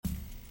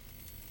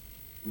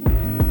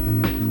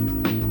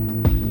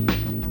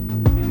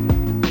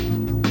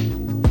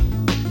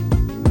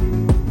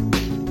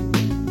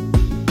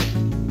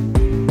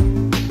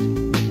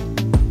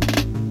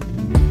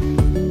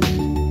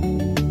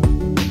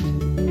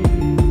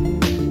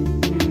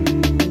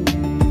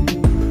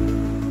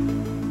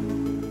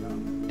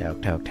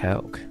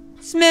talk.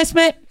 Smith.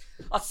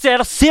 I said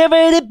I'll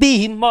silver to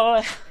be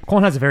more.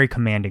 Colin has a very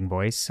commanding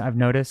voice, I've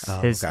noticed.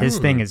 His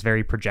thing is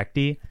very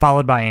projecty,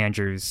 followed by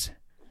Andrew's.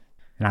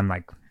 And I'm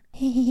like,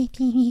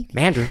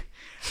 Andrew.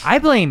 I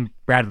blame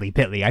Bradley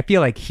Pittley. I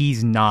feel like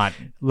he's not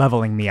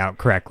leveling me out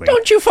correctly.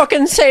 Don't you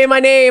fucking say my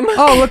name.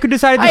 Oh, look who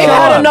decided to I show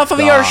had up. enough of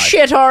your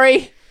shit,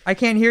 Ari. I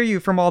can't hear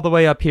you from all the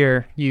way up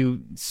here,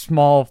 you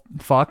small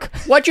fuck.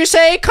 What'd you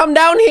say? Come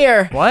down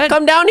here. What?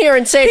 Come down here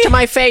and say it to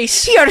my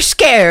face. You're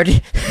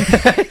scared.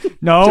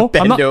 No,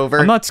 bend I'm not, over.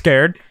 I'm not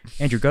scared.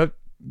 Andrew, go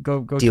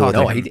Deal talk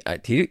with to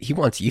it. him. He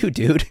wants you,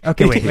 dude.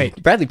 Okay,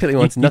 wait. Bradley Pittley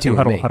wants You nothing two,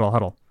 with me. huddle.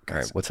 All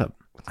right, what's up?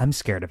 I'm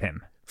scared of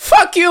him.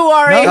 Fuck you,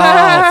 Ari.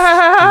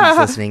 He's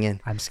listening in.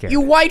 I'm scared.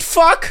 You white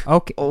fuck.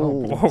 Okay.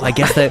 Oh, I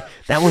guess that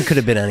one could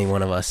have been any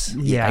one of us.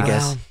 Yeah, I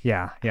guess.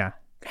 Yeah.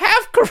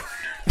 Half.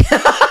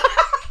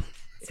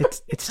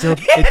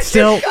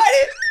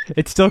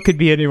 It still could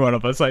be any one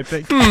of us, I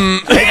think.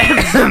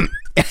 I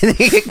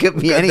think it could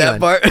be anyone. That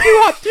part.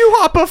 You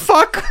hop a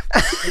fuck.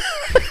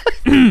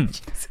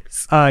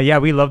 Yeah,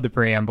 we love the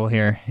preamble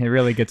here. It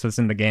really gets us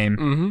in the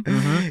game.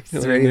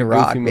 He's ready to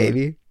rock,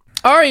 baby.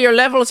 Ari, your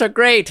levels are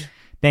great.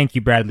 Thank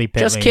you, Bradley Pittley.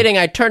 Just kidding.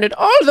 I turned it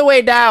all the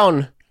way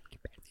down.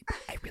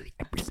 I really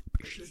appreciate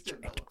you.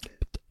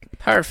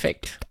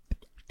 Perfect.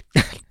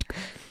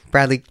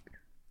 Bradley,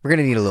 we're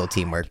gonna need a little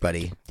teamwork,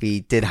 buddy.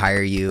 We did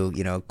hire you.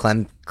 You know,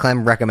 Clem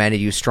recommended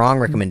you. Strong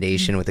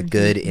recommendation with a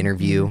good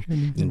interview.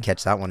 You can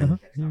catch that one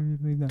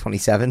in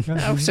 27.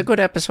 That was a good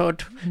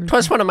episode. It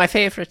was one of my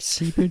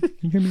favorites.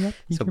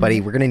 So,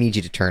 buddy, we're gonna need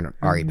you to turn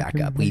Ari back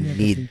up. We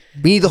need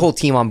the whole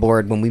team on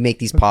board when we make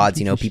these pods.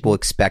 You know, people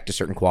expect a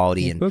certain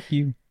quality, and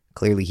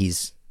clearly he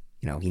needs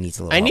a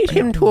little. I help need right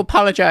him now. to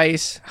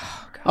apologize.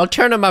 I'll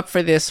turn him up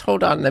for this.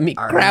 Hold on. Let me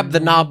grab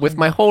the knob with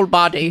my whole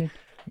body.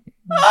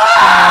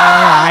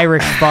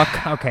 Irish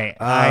fuck. Okay.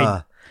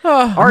 Ari,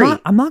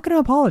 I'm not going to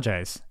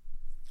apologize.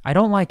 I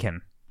don't like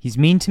him. He's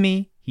mean to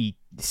me. He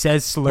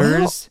says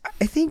slurs. well,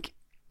 I think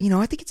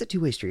it's a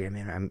two-way street. I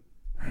mean,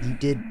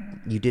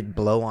 you did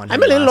blow on him.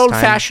 I'm a little last time.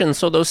 old-fashioned,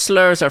 so those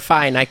slurs are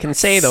fine. I can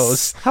say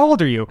those. How old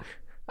are you?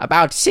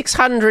 About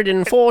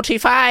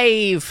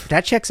 645.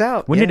 That checks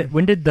out. When yeah.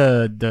 did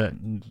the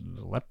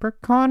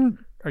leprechaun?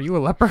 Are you a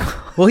leprechaun?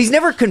 Well, he's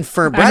never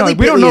confirmed. I know, Bradley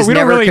we don't Pittley know- has we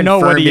don't never really know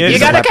what confirmed he if is.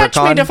 he's You a gotta catch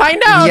me leprechaun. to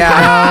find out. Yeah. No,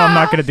 I'm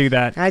not going to do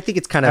that. I think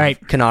it's kind of All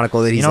right.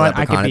 canonical that he's You know a what?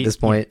 I could leprechaun be- at this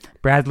point.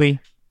 Bradley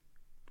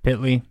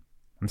Pittley,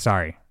 I'm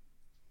sorry.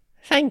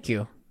 Thank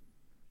you.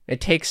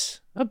 It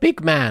takes a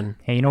big man.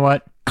 Hey, you know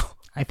what?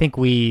 I think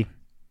we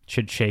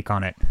should shake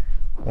on it.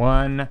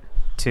 1,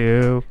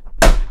 2.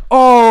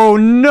 Oh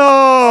no!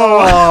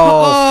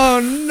 Oh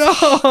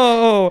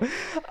no!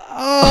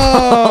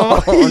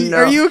 Oh, no.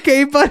 Are you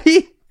okay,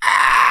 buddy?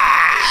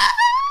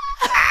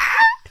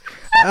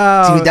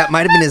 Dude, that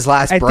might have been his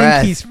last I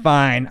breath. think he's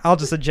fine. I'll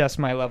just adjust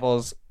my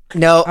levels.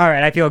 No. All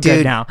right, I feel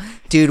good now.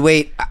 Dude,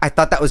 wait. I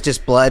thought that was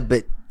just blood,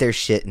 but there's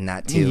shit in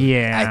that too.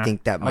 Yeah, I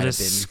think that might I'll have just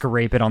been.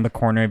 scrape it on the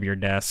corner of your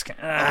desk.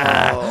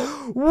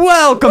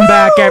 Welcome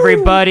back,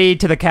 everybody,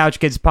 to the Couch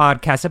Kids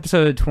Podcast,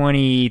 episode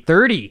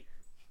 2030.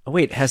 Oh,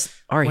 wait, has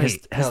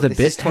this the is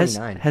bit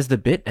 29. has the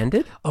bit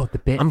ended? Oh, the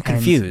bit. I'm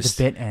confused.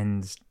 The bit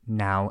ends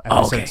now.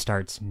 Oh, Episode okay.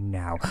 starts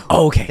now.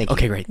 Oh, okay. Thank you.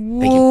 Okay, great.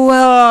 Thank you.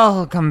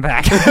 Welcome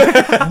back.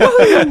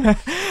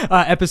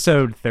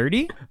 Episode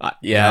 30? No,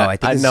 I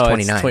think this is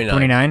 29.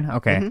 29?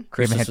 Okay. We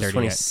Christmas haven't hit was 30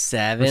 yet.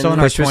 27. We're still in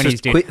our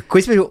 20s, dude.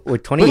 Quiz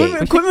with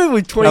 28. Equipment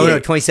with 28. Oh, no,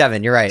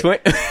 27. You're right.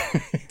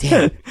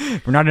 Damn.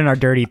 We're not in our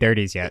dirty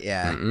 30s yet.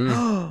 Yeah.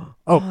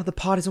 Oh. The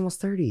pod is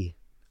almost 30.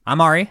 I'm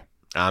Ari,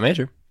 I'm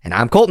Andrew. And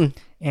I'm Colton.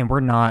 and we're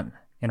not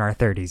in our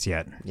 30s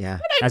yet. Yeah.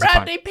 I'm As a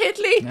Bradley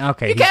Pittley.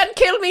 Okay, You he's- can't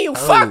kill me, you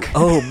fuck.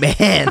 Oh,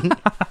 man.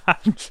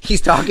 He's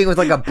talking with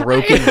like a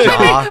broken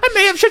jaw. I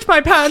may have shit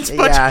my pants,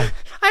 but Yeah.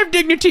 I have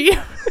dignity.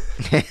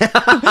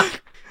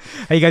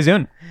 How you guys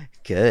doing?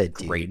 Good,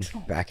 dude. Great.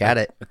 Back at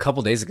it. A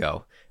couple days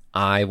ago,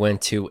 I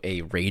went to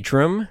a rage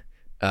room.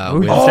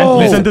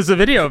 They sent us a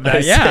video of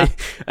that, yeah.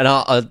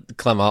 And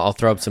Clem, I'll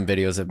throw up some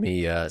videos of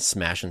me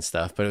smashing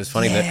stuff. But it was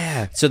funny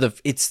that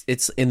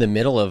it's in the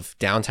middle of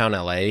downtown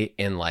LA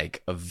in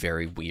like a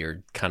very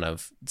weird kind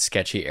of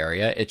sketchy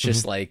area. It's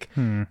just like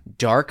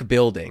dark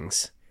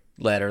buildings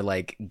that are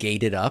like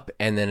gated up,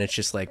 and then it's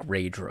just like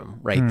rage room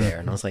right there.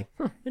 And I was like,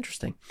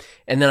 interesting.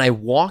 And then I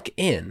walk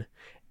in,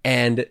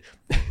 and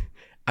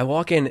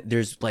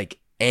there's like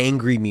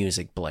angry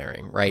music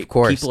blaring, right? Of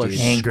course, people are dude.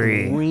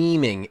 Angry.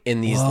 screaming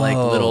in these like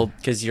little,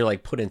 because you're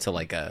like put into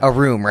like a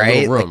room,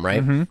 right? little room,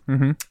 right?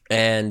 Mm-hmm.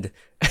 And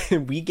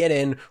we get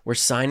in, we're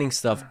signing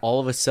stuff. All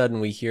of a sudden,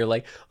 we hear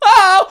like,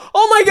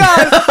 oh my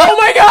god, oh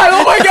my god,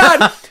 oh my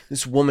god!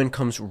 This woman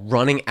comes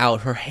running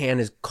out. Her hand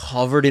is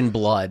covered in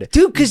blood,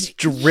 Dude, because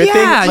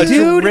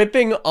dripping,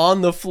 dripping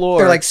on the floor.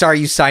 They're like, sorry,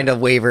 you signed a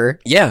waiver.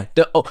 yeah,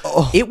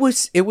 it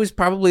was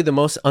probably the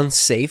most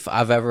unsafe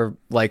I've ever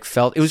like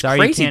felt. It was Sorry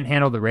crazy. you can't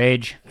handle the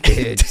rage.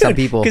 Dude, some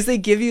people. Because they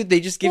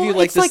just give you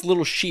like it's this like-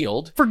 little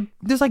shield,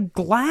 There's like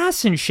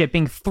glass and shit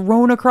being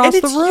thrown across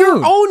and the it's room.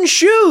 your own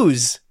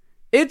shoes.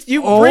 It's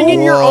you bring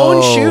in your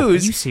own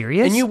shoes. Are you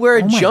serious? And you wear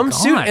a Oh my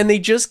jumpsuit, God. and they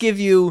just give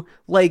you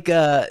like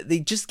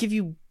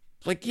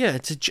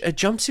it's a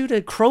jumpsuit,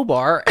 a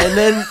crowbar, and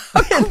then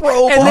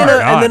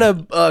and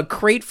then a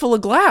crate full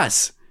of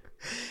glass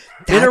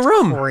in a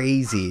room.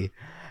 Crazy.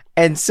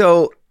 And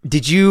so,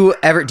 did you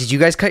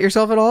guys cut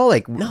yourself at all?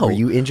 Like, No. were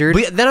you injured?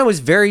 Then I was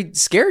very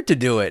scared to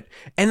do it,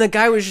 and the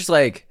guy was just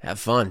like, "Have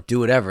fun, do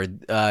whatever."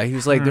 He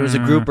was like, "There was a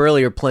group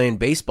earlier playing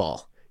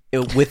baseball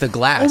with a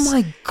glass." Oh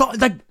my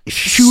God! Like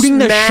shooting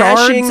the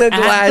Smashing shards the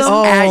glass at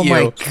them? at Oh you.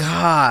 my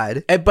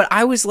God. But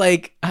I was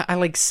like, I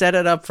like set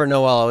it up for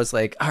Noel. I was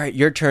like, all right,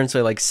 your turn. So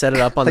I like set it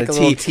up on Like the a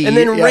little tee, tee, and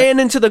then yeah. ran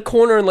into the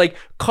corner and like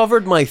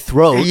covered my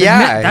throat.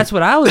 Yeah. That's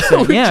what I was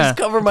saying. Would Yeah, just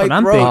cover That's my what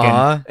I'm throat. thinking.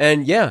 Aw.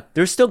 And yeah,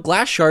 there's still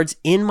glass shards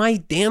in my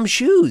damn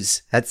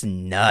shoes, That's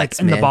nuts,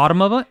 In man. the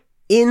bottom of it.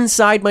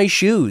 inside my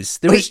shoes.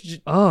 There was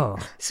Oh,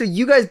 So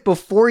you guys,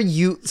 before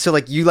you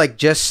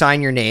just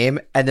sign your name,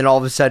 and then all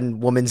of a sudden,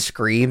 woman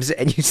screams,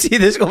 and you see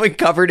this woman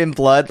covered in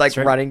blood, like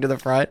running to the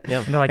front.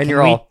 Yeah. and they're like, And can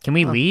you're we, all- can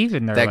we leave?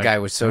 And they're that like, guy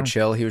was so "No."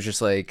 chill. He was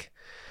just like,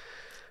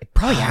 It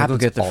probably I'll go happens.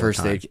 get the all first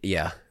time. aid.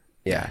 Yeah.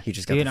 He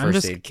just got Dude, the I'm first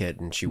just- aid kit,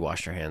 and she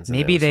washed her hands. and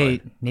Maybe it was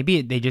fine.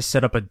 maybe they just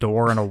set up a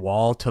door and a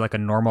wall to like a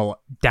normal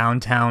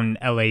downtown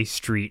LA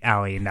street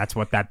alley, and that's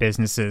what that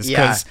business is.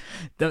 Yeah.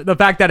 The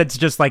fact that it's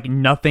just like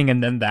nothing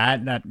and then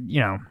that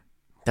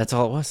That's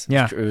all it was.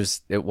 Yeah. It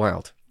was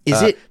wild.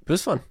 Is It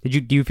was fun.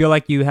 do you feel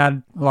like you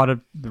had a lot of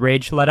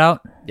rage let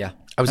out? Yeah.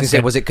 I was gonna say,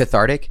 was it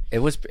cathartic? It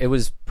was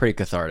pretty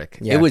cathartic.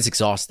 Yeah. It was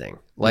exhausting.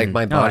 Like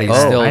my body I is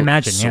still I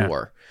imagine, yeah.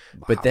 sore.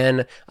 But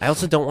then I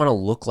also don't want to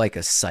look like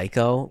a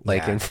psycho,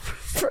 like Yeah. in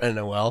front of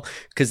Noel,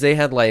 because they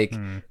had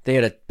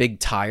a big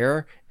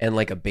tire and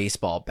like a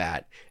baseball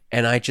bat,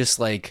 and I just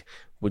like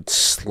would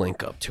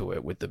slink up to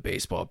it with the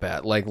baseball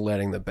bat, like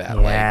letting the bat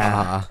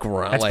Yeah. like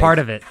grunt. That's like, part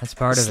of it. That's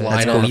part of it. slide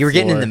That's on cool. the You were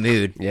getting in floor. the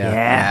mood. Yeah.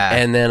 Yeah.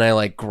 And then I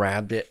like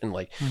grabbed it and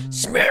like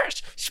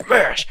smash,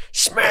 smash,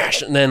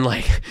 smash, and then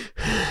like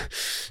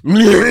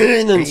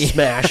and then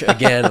smash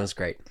again. It was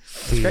great.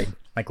 It was great.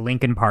 Like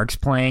Linkin Park's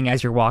playing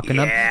as you're walking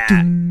up.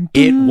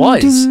 It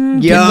was.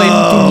 Yo. They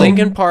played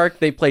Linkin Park.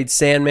 They played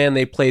Sandman.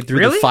 They played Through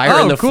Really? the Fire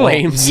Oh, and the cool.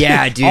 Flames.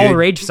 Yeah, dude. All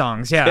rage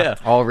songs. Yeah. Yeah.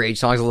 All rage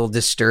songs, a little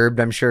Disturbed.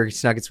 I'm sure it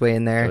snuck its way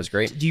in there. It was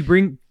great. Do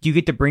you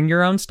get to bring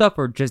your own stuff,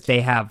 or just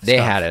they have? They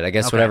stuff? had it. I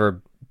guess Okay.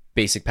 whatever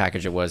basic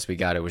package it was, we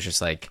got. It was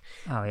just like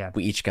Oh yeah.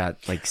 we each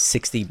got like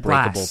 60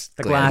 breakable Glass.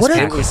 The glass. glass What a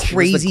package. It was the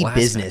crazy glass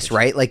business, package.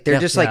 right? Like they're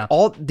just like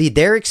Yeah.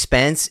 their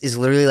expense is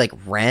literally like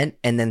rent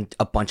and then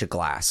a bunch of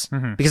glass.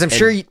 Mm-hmm. Because I'm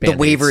sure the Band-Aids.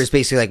 waiver is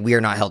basically like we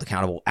are not held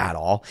accountable at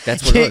all.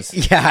 That's what it was.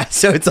 Yeah,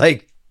 so it's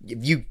like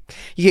if you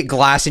get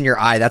glass in your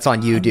eye, that's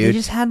on you, They dude.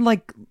 just had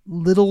like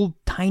little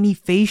tiny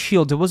face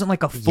shields. It wasn't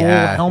like a full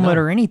Yeah, helmet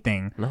no. or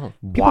anything. No.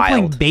 People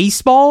playing Wild.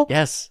 baseball?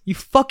 Yes. You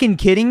fucking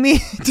kidding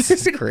me? This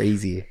is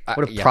crazy.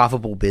 What a yeah.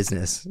 profitable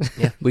business.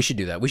 Yeah. We should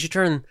do that. We should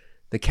turn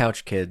the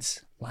Couch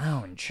Kids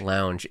Lounge.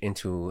 lounge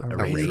into a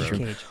Rage rage room.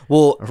 cage.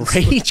 Well, A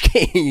rage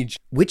cage.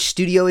 which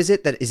studio is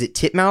it? Is it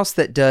Titmouse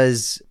that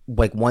does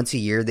like once a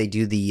year they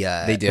do the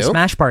They do. The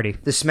Smash Party.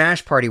 the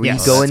smash party where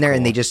Yes. you go Oh, in there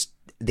and that's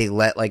they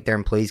let like their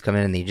employees come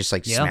in and they just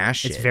like Yeah.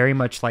 smash It's shit. very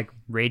much like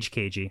rage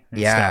cagey.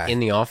 and Yeah. stuff. In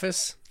the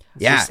office.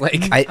 Yeah, Just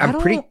like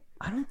I'm pretty.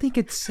 I don't think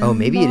it's. Oh, in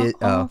maybe the it is-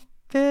 oh.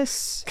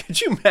 Office.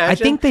 could you imagine? I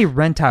think they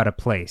rent out a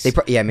place.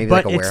 Yeah, maybe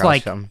but like a warehouse. it's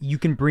like or something. you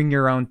can bring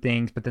your own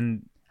things, but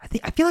then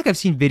I feel like I've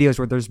seen videos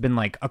where there's been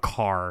like a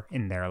car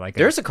in there, like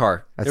there's a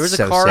car. That's There was a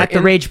so car sick. at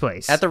the rage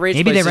place. At the rage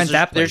maybe place, they rent there's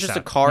that just- place. There's just a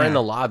out. car in Yeah.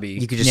 the lobby.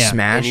 You could just Yeah.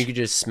 smash. And you could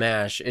just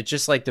smash. It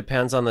just like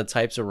depends on the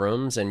types of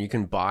rooms, and you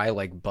can buy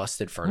like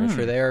busted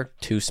furniture there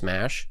to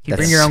smash. Can you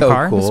That's bring your own so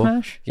car cool. to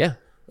Smash? Yeah,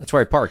 that's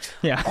where I parked.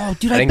 Yeah. Oh,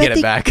 dude, I didn't bet get it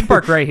they- back. You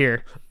park right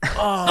here.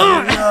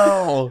 Oh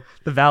no,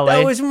 The valet.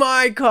 that was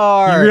my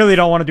car. You really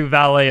don't want to do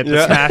valet at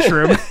the Smash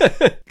room.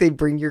 They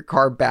bring your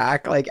car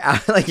back, like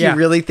like Yeah. you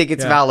really think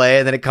it's Yeah. valet,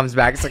 and then it comes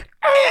back. It's like,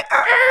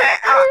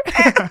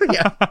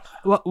 yeah.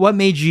 What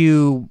made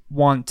you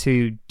want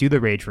to do the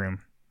rage room?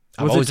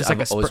 I've Was always, it just like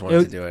I've a always spur-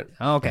 wanted to do it.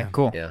 Oh, okay,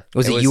 cool. Yeah,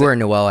 Was it you or a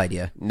Noel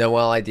idea?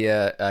 Noel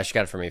idea? She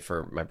got it for me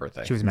for my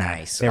birthday. She was mad.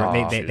 Nice. They, were,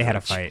 Aw. they had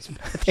a fight.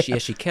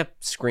 She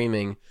kept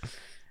screaming,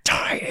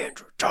 "Die,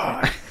 Andrew,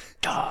 die,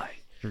 die!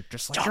 You're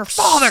just like your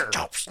father.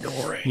 Stop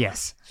snoring.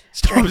 Yes.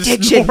 Your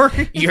addiction.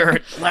 Your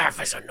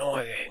laugh is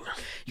annoying."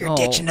 Your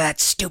addiction to that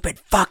stupid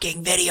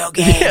fucking video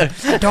game.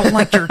 I don't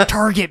like your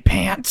Target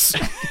pants.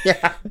 Yeah.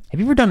 Have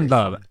you ever done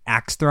the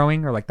axe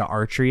throwing or like the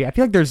archery? I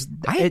feel like there's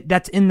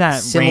that's in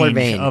that Similar range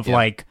vein, of yeah.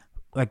 like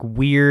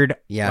weird,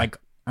 Yeah. like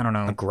I don't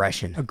know,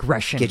 Aggression.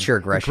 aggression. Get your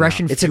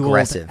aggression out. It's fueled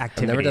aggressive. I've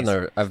never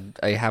activities. done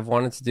I have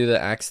wanted to do the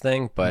axe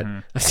thing, but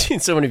I've seen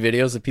so many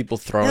videos of people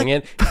throwing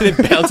it and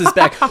it bounces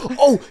back.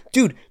 Oh,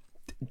 dude,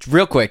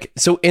 real quick.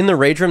 So in the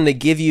rage room, they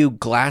give you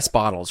glass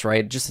bottles,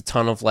 right? Just a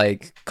ton of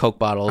like Coke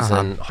bottles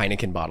and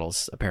Heineken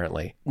bottles,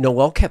 apparently.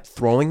 Noelle kept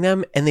throwing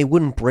them and they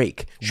wouldn't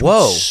break. She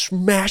would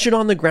smash it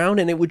on the ground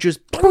and it would just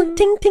ting,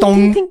 ting,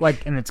 ting, ting.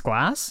 Like in its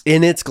glass?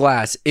 In its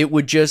glass. It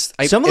would just...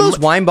 Some of those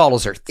wine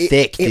bottles are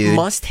thick, dude. It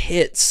must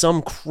hit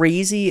some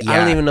crazy... I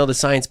don't even know the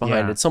science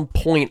behind it. Some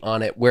point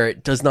on it where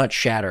it does not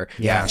shatter.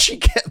 Yeah. She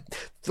kept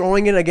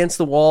throwing it against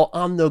the wall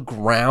on the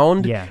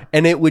ground. Yeah.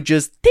 And it would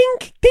just ding,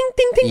 ding,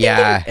 ding, ding,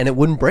 Yeah. ding, and it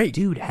wouldn't break.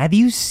 Dude, have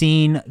you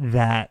seen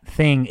that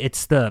thing?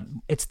 It's the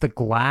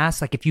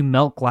glass. Like if you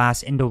melt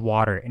glass into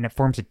water and it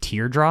forms a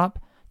teardrop.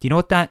 Do you know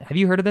what that... Have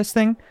you heard of this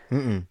thing?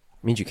 It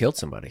means you killed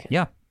somebody.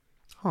 Yeah.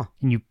 Huh.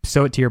 And you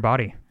sew it to your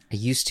body. I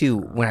used to,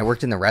 when I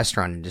worked in the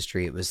restaurant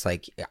industry, it was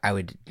like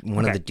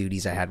one of the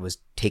duties I had was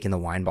taking the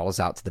wine bottles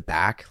out to the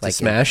back, like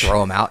smash?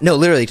 throw them out. No,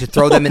 literally to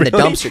throw them in the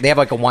dumpster. They have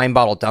like a wine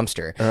bottle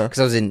dumpster because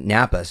I was in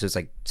Napa, so it's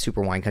like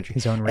super wine country.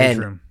 His own rage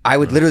room. I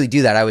would literally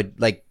do that. I would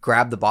like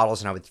grab the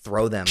bottles and I would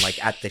throw them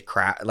like at the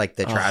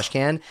trash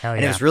can, hell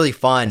and it yeah. was really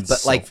fun. It's but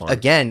so like fun.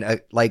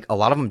 again, like a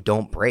lot of them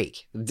don't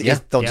break.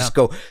 They'll just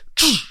go,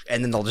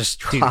 and then they'll just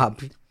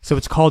drop. So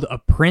it's called a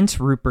Prince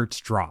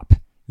Rupert's drop.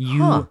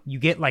 You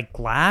get like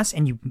glass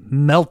and you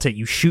melt it.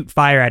 You shoot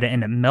fire at it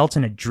and it melts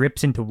and it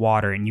drips into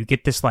water and you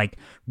get this like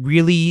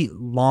really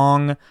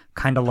long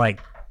kind of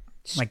like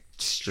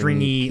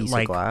stringy piece of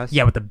like glass?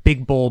 with a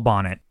big bulb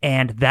on it.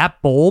 And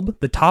that bulb,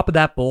 the top of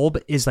that bulb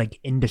is like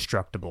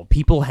indestructible.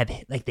 People have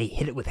they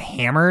hit it with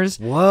hammers.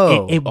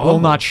 Whoa. It will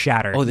not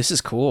shatter. Oh, this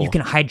is cool. You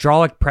can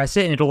hydraulic press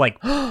it and it'll like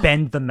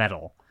bend the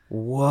metal.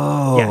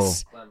 Whoa.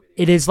 Yes.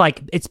 It is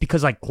like, it's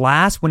because like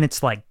glass, when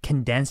it's like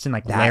condensed and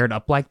like layered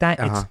up like that,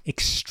 it's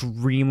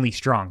extremely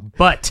strong.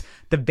 But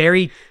the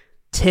very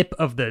tip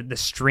of the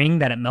string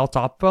that it melts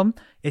off from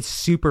is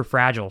super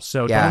fragile.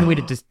 So the only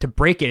way to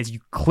break it is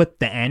you clip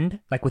the end,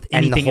 like with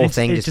And anything. the whole and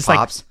thing it's just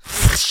pops.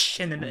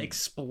 like, and then it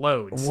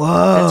explodes. Whoa.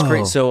 That's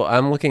great. So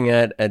I'm looking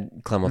at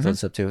Clem, I'll throw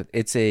this up too.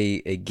 It's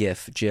a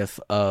GIF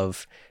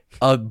of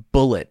a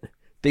bullet.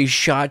 They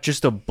shot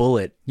just a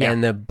bullet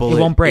and the bullet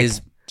won't break.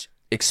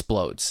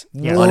 explodes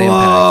Yeah. on impact.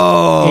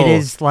 Whoa. It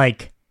is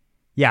like,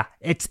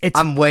 it's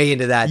I'm way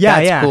into that. yeah,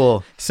 That's yeah.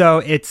 cool. So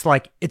it's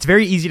like, it's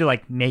very easy to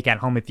like make at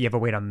home if you have a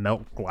way to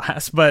melt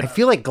glass, but I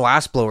feel like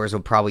glass blowers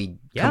will probably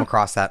Yeah. come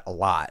across that a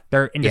lot.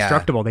 they're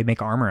indestructible. They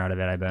make armor out of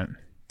it, I bet.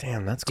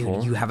 Damn, that's Dude,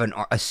 cool. you have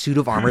a suit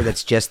of armor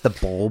that's just the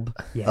bulb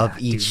of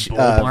each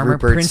bulb armor,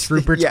 Rupert's, Prince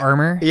Rupert's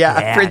armor.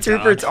 Yeah, Prince dog.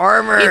 Rupert's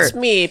armor.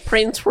 me,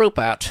 Prince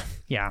Rupert.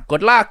 Yeah.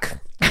 Good luck.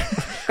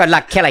 Good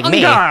luck killing me.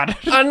 God.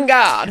 On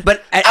guard.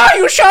 But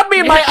you shot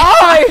me in my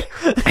eye!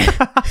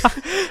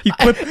 You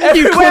clip,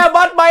 Everywhere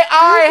but my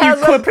eye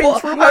has a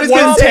Prince Rupert. I was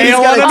gonna say he's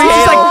got a tail.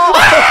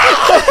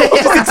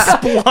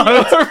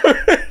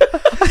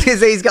 I was gonna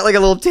say he's got like a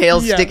little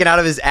tail sticking out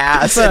of his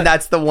ass, and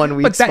that's the one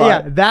weak But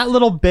spot. that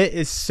little bit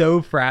is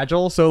so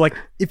fragile. So like,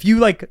 if you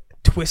like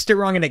twist it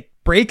wrong and it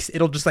breaks,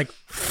 it'll just like,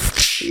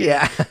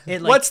 Yeah.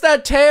 it, like What's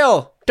that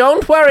tail?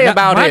 Don't worry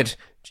about what? it.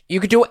 You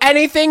could do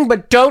anything,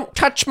 but don't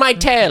touch my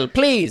tail,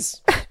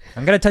 please.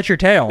 I'm gonna touch your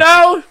tail.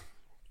 No.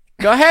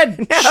 Go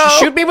ahead.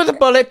 Shoot me with a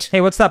bullet.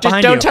 Hey, what's that Just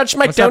behind don't you? touch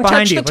my. What's that Don't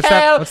behind touch you? the What's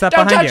that- tail. what's that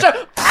don't behind touch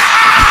you?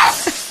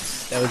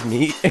 That was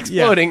me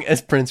exploding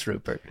as Prince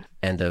Rupert.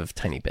 End of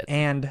tiny bit.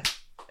 And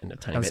End of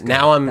tiny was bit. good.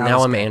 Now I'm That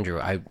was good. Andrew.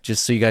 I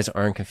just so you guys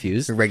aren't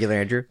confused. Regular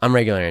Andrew. I'm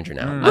regular Andrew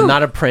now. I'm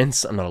not a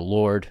prince. I'm not a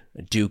lord,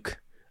 a duke.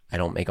 I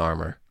don't make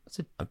armor.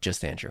 I'm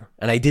just Andrew.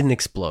 And I didn't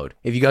explode.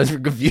 If you guys were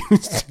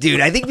confused.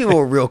 Dude, I think people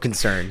were real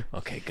concerned.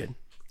 Okay, good.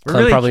 we're Clem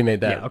really- probably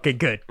made that. Yeah, okay,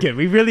 good.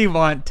 We really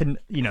want to,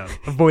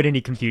 avoid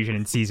any confusion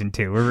in season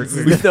 2.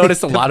 We've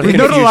noticed a lot of We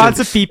know confusion lots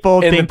of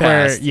people in the think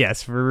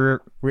past. we're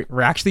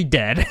actually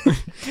dead.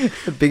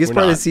 The biggest We're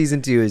part not. of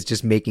season 2 is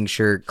just making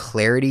sure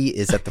clarity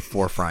is at the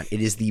forefront.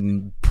 It is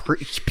the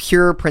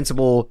pure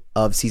principle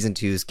of season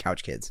 2's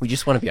Couch Kids. We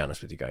just want to be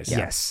honest with you guys.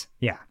 Yes.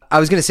 Yeah. I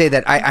was going to say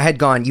that I had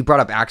gone, you brought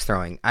up axe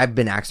throwing. I've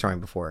been axe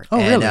throwing before. Oh,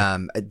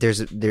 and,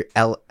 really?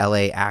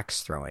 LA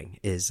axe throwing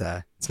is,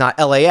 it's not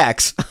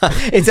LAX,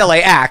 it's LA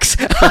axe.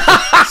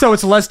 So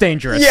it's less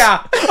dangerous.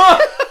 Yeah.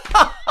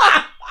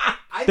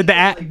 Did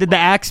the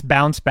axe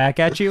bounce back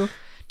at you?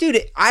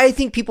 Dude, I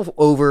think people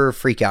over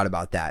freak out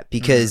about that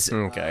because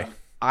Okay.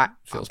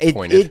 Feels it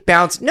pointed.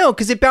 bounced. No,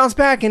 because it bounced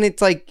back and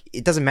it's like,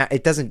 it doesn't matter.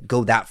 It doesn't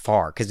go that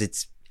far because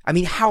it's, I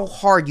mean, how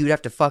hard you'd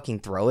have to fucking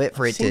throw it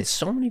for I've it seen to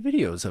so many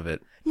videos of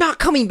it. not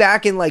coming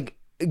back and like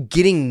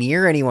getting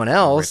near anyone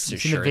else.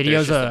 Ripped his seen the shirt, there's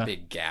videos just of- a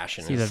big gash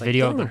in See it. the It's like,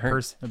 video don't of the even hurt.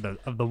 person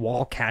of the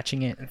wall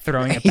catching it and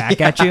throwing it back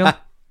at you?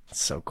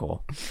 It's so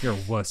cool. You're a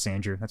wuss,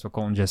 Andrew. That's what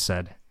Colton just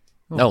said.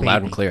 No, Little loud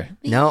baby. and clear.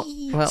 No.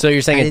 Well, So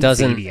you're saying I it didn't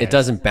doesn't see it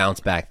doesn't bounce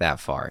back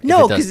that far? If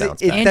No, it does because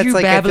bounce back. Andrew that's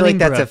like, I feel Babbling like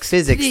that's Brooks. a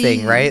physics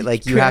thing, right?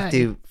 Like you have Try.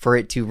 to, for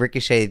it to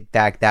ricochet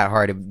back that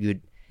hard, it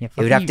would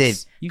fucking have to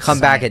use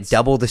come back at science.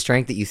 double the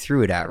strength that you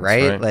threw it at,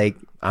 right? right. Like,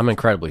 I'm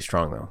incredibly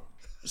strong though.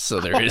 So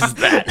there is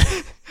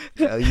that.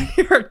 you know,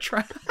 You're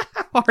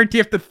How hard do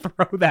you have to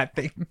throw that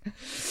thing?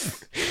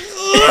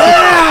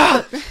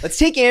 Let's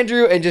take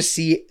Andrew and just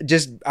see.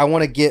 I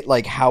want to get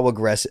like how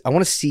aggressive. I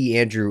want to see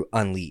Andrew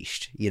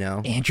unleashed.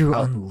 Andrew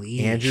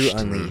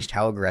unleashed.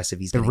 How aggressive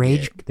he's the gonna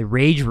rage. get. The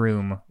rage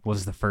room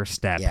was the first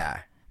step. Yeah.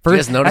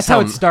 First, that's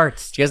how it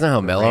starts. Do you guys know how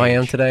mellow I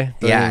am today?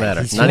 Doesn't even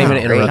matter. he's Not even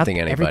great. interrupting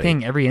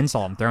anybody. Every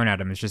insult I'm throwing at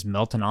him is just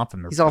melting off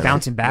him. He's all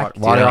bouncing back.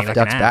 water off like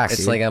duck's an back. axe.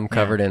 It's like I'm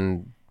covered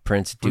in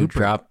Prince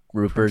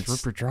Rupert's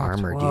Rupert drops.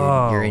 Armor, Whoa.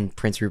 dude. You're in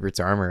Prince Rupert's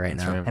armor right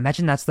now. right.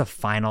 Imagine that's the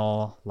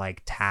final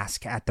like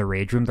task at the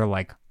rage room. They're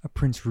like a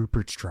Prince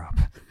Rupert's drop,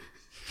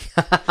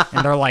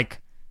 and they're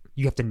like,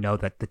 you have to know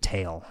that the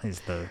tail is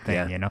the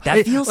thing. Yeah.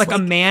 That feels like a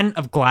man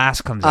of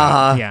glass comes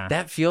out. Yeah,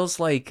 That feels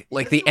like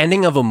the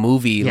ending of a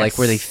movie, like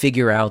where they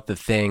figure out the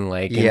thing.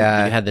 Like, and you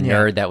had the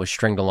nerd that was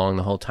stringed along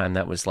the whole time.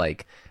 That was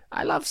like,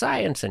 I love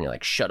science, and you're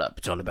like, shut up,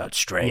 it's all about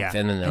strength. Yeah.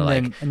 And then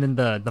they're and then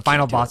the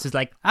final boss is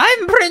like,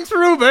 I'm Prince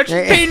Rupert.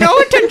 Pay no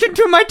attention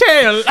to my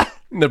tail.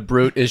 the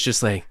brute is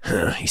just like,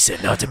 he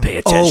said not to pay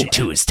attention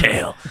to his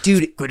tail.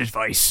 Dude, Good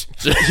advice.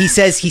 he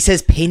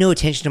says pay no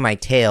attention to my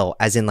tail,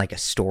 as in like a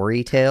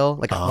story tale,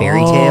 like a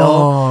fairy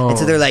tale. And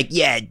so they're like,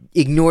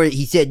 ignore it.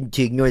 He said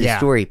to ignore the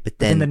story, but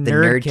then the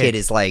nerd kid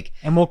is like,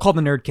 And we'll call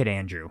the nerd kid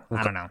Andrew.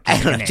 I don't know.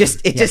 it just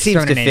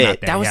seems to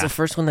fit. That was the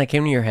first one that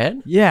came to your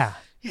head? Yeah.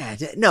 Yeah,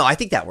 no, I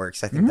think that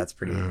works. I think that's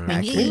pretty accurate.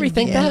 Can you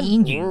rethink that?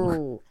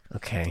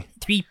 Okay.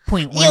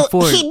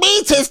 3.14. He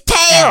meets his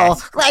tail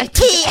like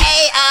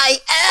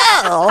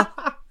TAIL.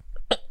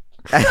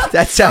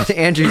 That sounds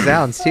Andrew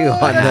sounds too on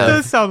That the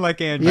does sound like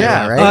Andrew.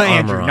 Yeah, right?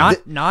 Andrew, Armor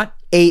not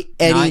any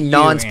Not you,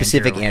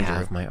 non-specific Andrew. I Andrew.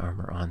 have my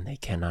armor on. They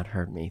cannot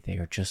hurt me. They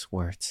are just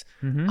words.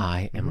 Mm-hmm.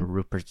 I am a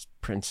Rupert's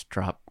Prince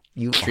Drop.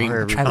 You Dream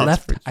are drop.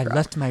 I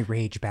left my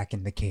rage back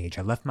in the cage.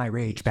 I left my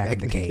rage back in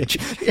the cage.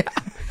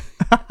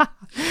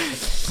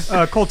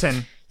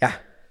 Colton. Yeah.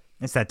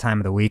 It's that time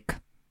of the week.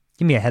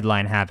 Give me a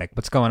headline havoc.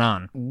 What's going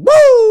on?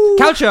 Woo!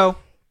 Couch show.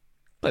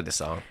 Play the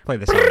song. Play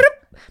this song.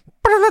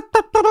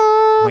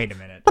 Wait a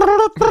minute.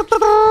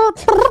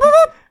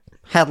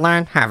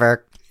 Headline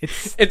havoc.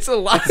 It's a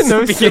lot.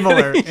 So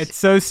similar. It's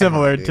so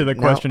similar to the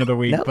No, question of the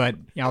week, no. but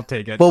I'll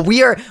take it. Well,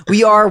 we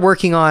are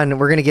working on.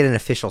 We're gonna get an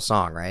official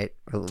song, right?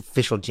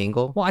 Official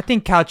jingle. Well, I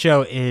think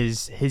Coucho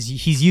he's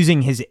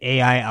using his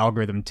AI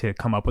algorithm to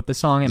come up with the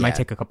song. It might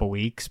take a couple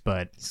weeks,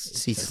 but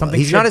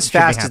He's not as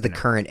fast as the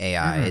current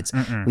AI.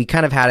 We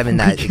kind of had him in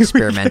that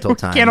experimental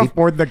time. Can't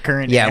afford the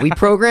current. Yeah, AI. we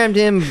programmed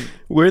him.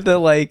 We're the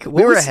like.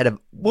 We were ahead of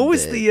what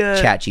was the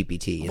Chat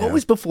GPT. What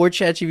was before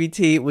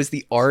ChatGPT? It was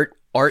the art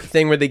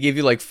thing where they give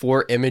you like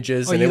 4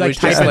 images and you, it like, was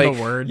just type in like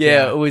the words,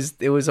 yeah,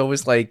 it was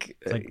always like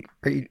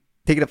Are you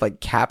thinking of like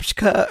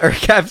CaptCha or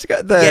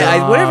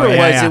CaptCha? whatever it was.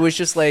 yeah. It was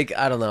just like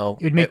I don't know.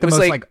 It would make the was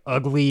most like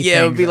ugly.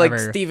 yeah, it would be like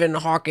ever. Stephen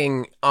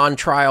Hawking on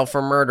trial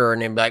for murder,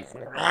 and they'd be like.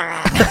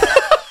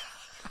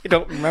 I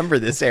don't remember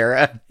this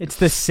era. It's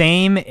the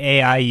same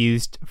AI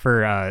used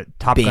for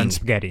Top Gun Bing.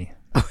 Spaghetti.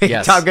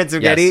 Yes. Top Gun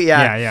Spaghetti. Yes.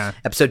 Yeah. Yeah.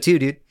 Episode 2,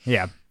 dude.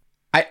 Yeah.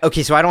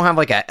 So I don't have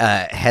like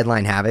a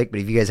headline havoc, but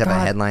if you guys have a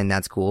headline,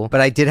 that's cool.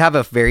 But I did have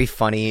a very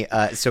funny.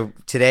 So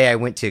today I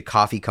went to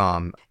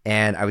CoffeeCom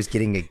and I was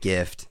getting a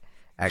gift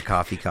at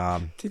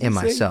CoffeeCom and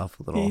myself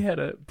a little. He had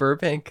a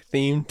Burbank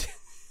themed.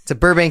 It's a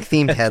Burbank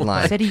themed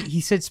headline. He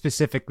said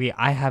specifically,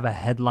 I have a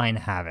headline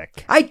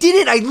havoc. I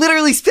didn't. I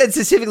literally said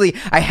specifically,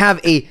 I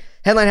have a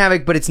headline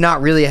havoc, but it's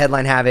not really a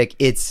headline havoc.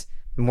 It's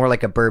more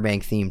like a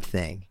Burbank themed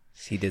thing.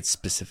 He did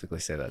specifically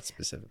say that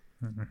specific.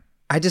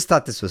 I just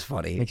thought this was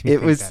funny. Makes me It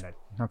think was. that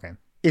okay.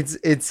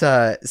 It's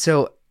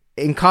so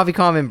in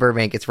CoffeeCom in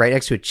Burbank, it's right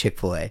next to a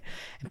Chick-fil-A.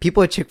 And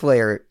people at Chick-fil-A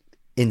are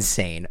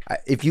insane.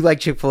 If you like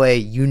Chick-fil-A,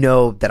 you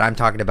know that I'm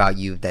talking about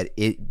you, that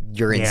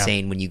you're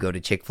insane when you go to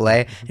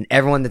Chick-fil-A. And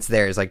everyone that's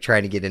there is like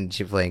trying to get into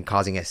Chick-fil-A and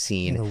causing a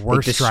scene. The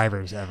worst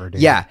drivers ever,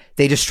 dude. Yeah,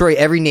 they destroy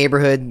every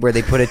neighborhood where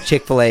they put a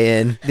Chick-fil-A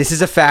in. This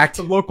is a fact.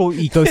 The local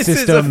The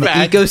ecosystem.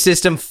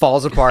 ecosystem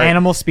falls apart.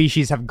 Animal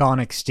species have gone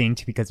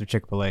extinct because of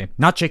Chick-fil-a.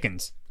 Not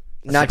chickens.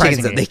 Not chickens.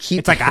 Surprisingly. They keep.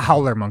 It's like a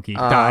howler monkey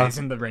dies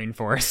in the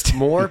rainforest.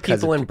 More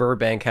people in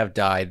Burbank have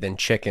died than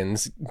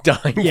chickens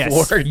dying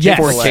Yes. for Yes.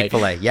 for Chick-fil-A.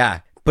 Chick-fil-A, yeah.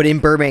 But in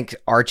Burbank,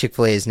 our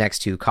Chick-fil-A is next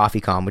to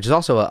CoffeeCom, which is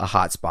also a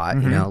hot spot,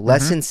 you know,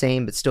 less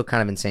insane, but still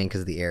kind of insane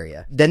because of the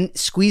area. Then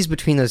squeeze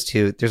between those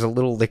two, there's a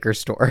little liquor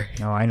store.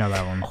 Oh, I know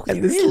that one.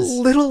 And this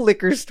little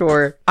liquor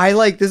store,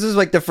 this was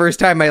like the first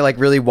time I like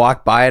really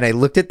walked by and I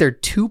looked at their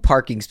 2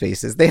 parking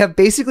spaces. They have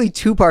basically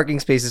 2 parking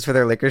spaces for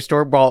their liquor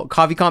store. While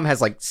CoffeeCom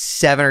has like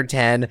 7 or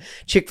 10.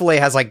 Chick-fil-A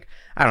has like,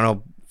 I don't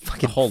know,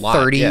 fucking whole lot,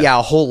 30. Yeah,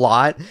 a whole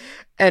lot.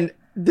 And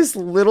this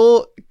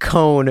little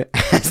cone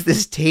has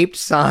this taped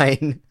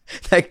sign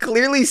that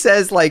clearly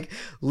says like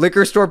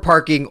liquor store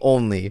parking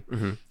only.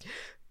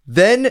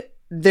 Then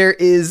there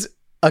is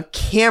a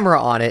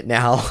camera on it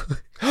now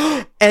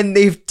and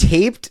they've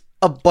taped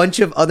a bunch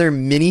of other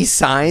mini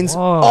signs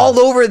all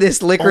over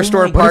this liquor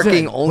store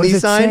parking only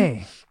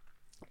sign.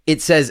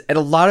 It says, and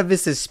a lot of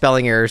this is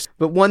spelling errors,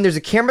 but one, there's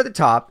a camera at the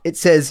top. It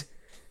says,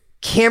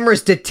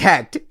 cameras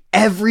detect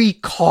every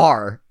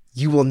car.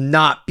 You will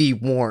not be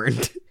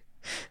warned.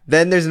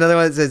 Then there's another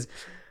one that says,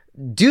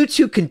 Due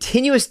to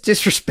continuous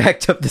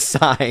disrespect of the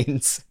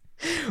signs,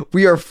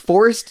 we are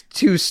forced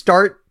to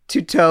start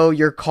to tow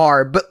your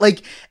car. But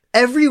like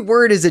every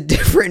word is a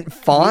different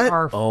font.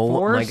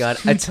 Oh my god,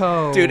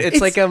 dude! it's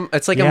like I'm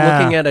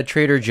looking at a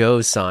Trader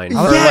Joe's sign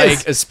or Yes.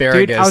 like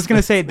asparagus. Dude, I was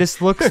gonna say this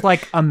looks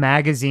like a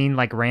magazine,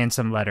 like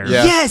ransom letter.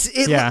 Yeah. Yes,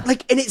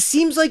 and it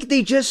seems like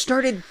they just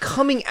started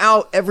coming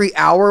out every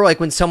hour. Like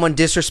when someone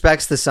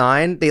disrespects the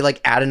sign, they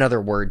like add another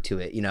word to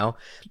it. You know,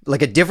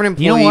 like a different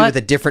employee You know what? with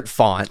a different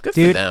font.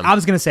 Dude, them. I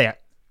was gonna say,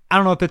 I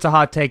don't know if it's a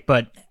hot take,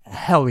 but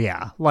hell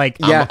yeah, like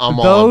Yeah. I'm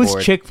all on those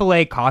board.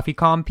 Chick-fil-A coffee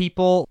com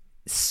people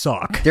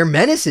suck. They're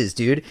menaces,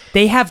 dude.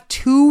 They have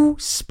 2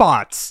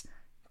 spots.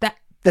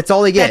 That's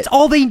all they get. That's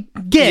all they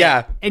get.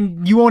 Yeah.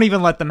 And you won't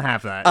even let them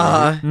have that.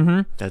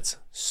 That's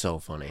so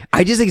funny.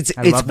 I just think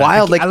I it's love that.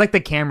 wild. Like I like the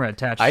camera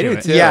attached I to do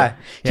it. too. yeah,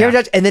 camera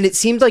Yeah. touch, and then it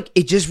seems like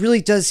it just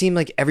really does seem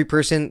like every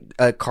person,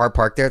 car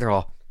parked there, they're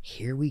all,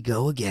 here we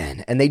go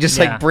again, and they just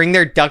Yeah. like bring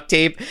their duct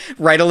tape,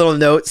 write a little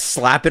note,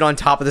 slap it on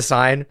top of the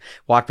sign,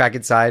 walk back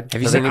inside.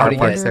 Have you So seen the car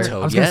anybody parks get there.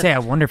 towed? I was gonna yet? say, I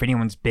wonder if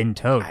anyone's been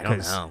towed. I don't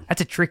 'cause know.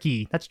 That's a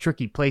tricky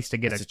place to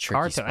get That's a a tricky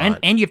car towed, spot.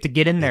 and you have to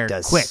get in there It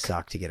does quick.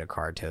 suck to get a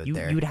car towed You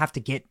there. would have to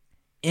get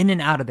in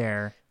and out of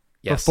there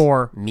Yes.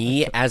 before.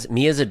 me as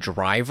a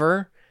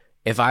driver,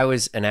 if I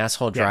was an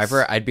asshole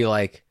driver, I'd be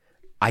like,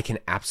 I can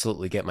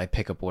absolutely get my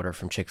pickup order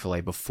from Chick-fil-A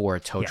before a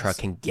tow truck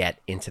can get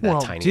into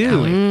that tiny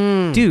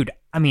alley. Dude,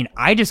 I mean,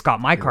 I just got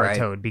my car right.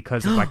 towed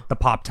because of like the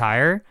pop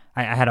tire.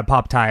 I had a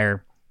pop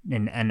tire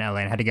in LA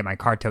and had to get my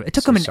car towed. It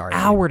took them an sorry,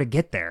 hour to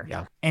get there.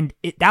 Yeah. And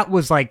that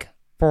was like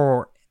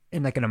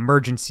in like an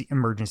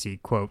emergency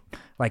quote,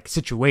 like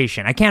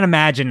situation. I can't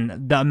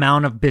imagine the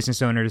amount of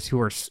business owners who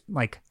are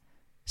like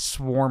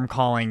swarm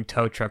calling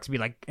tow trucks be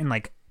like, and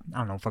like, I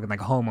don't know, fucking like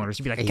homeowners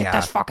to be like, get Yeah.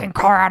 this fucking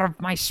car out of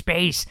my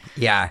space.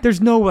 Yeah, There's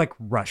no like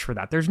rush for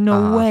that. There's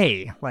no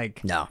way.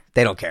 Like, no,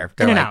 they don't care.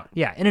 They're in and like, out.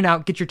 Yeah, in and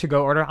out. Get your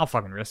to-go order. I'll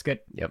fucking risk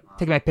it. Yep.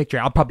 Take my picture.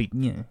 I'll probably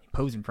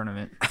pose in front of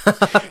it.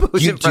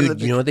 "Pose in front of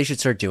the You know what they should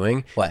start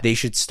doing? What? They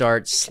should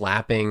start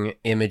slapping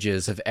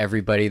images of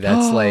everybody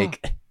that's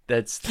like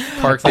that's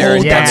parked there. Oh,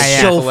 and yeah, that's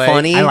yeah. so Chick-fil-A.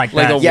 funny. I like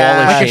Like that. a Yeah.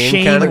 wall of Like a shame,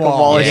 shame kind of. like a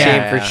wall of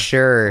Yeah. shame for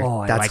sure. Oh,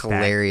 I That's like that.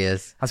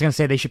 hilarious. I was gonna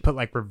say they should put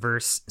like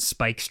reverse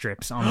spike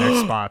strips on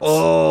their spots.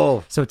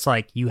 Oh, So it's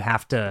like you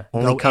have to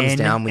Only go comes in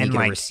down when you and, get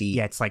a like, receipt.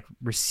 Yeah, it's like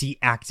receipt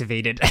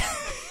activated.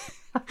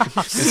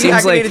 it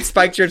seems like-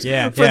 spike strips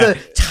Yeah, for yeah. the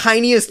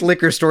tiniest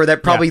liquor store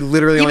that probably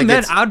literally only Even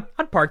then, gets.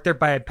 I'd park there,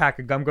 buy a pack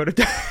of gum, go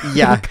to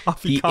Yeah.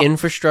 coffee. The cup.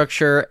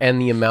 infrastructure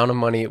and the amount of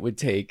money it would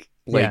take,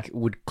 like,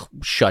 would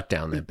shut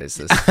down that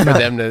business for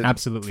them to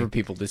absolutely. for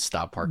people to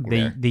stop parking They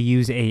there. they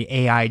use a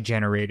AI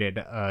generated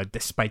the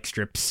spike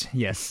strips.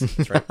 Yes,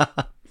 that's right.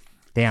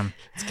 Damn.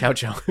 It's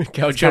Couch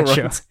Couch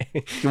runs.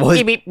 Well,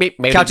 his Beep, beep,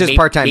 beep, Couch's beep,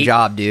 part-time beep.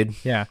 job, dude.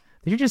 Yeah.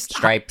 They should just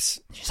Stripes.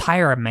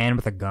 hire a man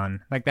with a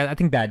gun like that. I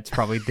think that's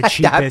probably the At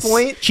that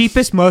point?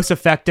 cheapest, most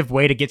effective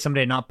way to get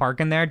somebody to not park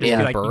in there. Just In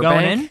be like, you going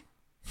Burbank?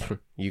 in?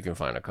 You can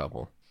find a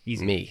couple.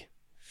 Easy. Me.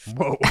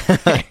 Whoa.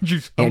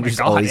 Andrew's, oh my Andrew's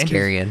God, always Andrew's-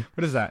 carrying.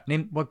 What is that?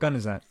 Name. What gun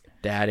is that?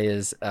 That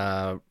is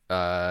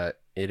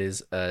it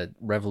is a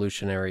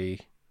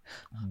revolutionary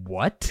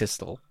What?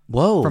 pistol.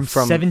 Whoa, From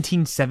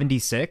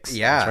 1776?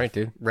 yeah, That's right,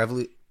 dude.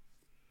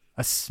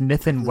 A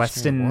Smith and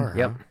Wesson. War.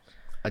 Yep.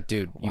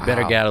 Dude, you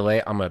better Wow. get out of the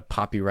way. I'm gonna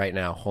pop you right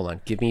now. Hold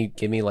on. Give me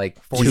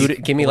like 40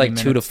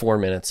 2 to 4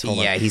 minutes. Hold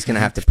Yeah, on. he's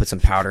gonna have to put some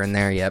powder in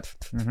there. Yep.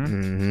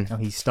 Oh,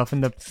 he's stuffing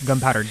the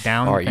gunpowder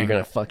down. All the right, you're thing.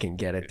 gonna fucking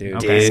get it, dude.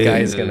 Okay. This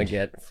guy's gonna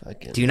get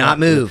fucking. Do not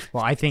move.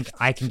 Well, I think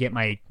I can get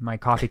my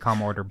coffee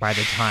com order by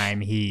the time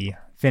he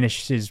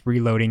finishes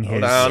reloading his.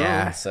 Hold on,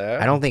 Yeah. sir.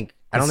 I don't think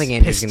This Andrew's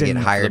gonna piston- get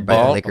hired The by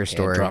the ball? liquor Okay,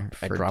 store.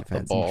 I for dropped the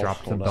defense. ball. Drop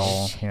the Hold on.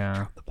 ball.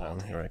 Yeah.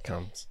 Here it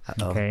comes.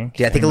 Uh-oh. Okay.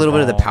 Yeah, I think a little bit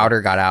of the Ball.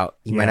 powder got out.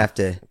 You might Yeah. have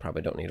to.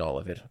 Probably don't need all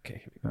of it.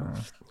 Okay, here we go.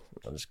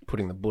 I'm just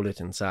putting the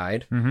bullet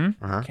inside.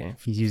 Mm-hmm. Uh-huh. Okay.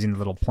 He's using the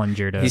little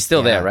plunger to. He's still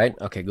Yeah. there, right?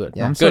 Okay, good.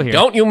 I'm still Good. here.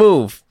 Don't you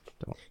move.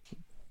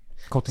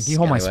 Colton, can you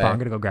hold my Scallywag. spot? I'm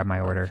gonna go grab my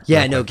order.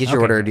 Yeah, real no, quick. get your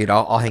Okay. order, dude.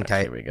 I'll hang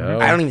tight. Here we go.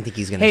 I don't even think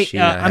he's gonna Hey, shoot.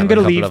 I'm have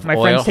gonna a couple leave. of My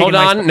oil. friend's taking Hold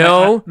my on, spot.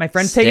 no. My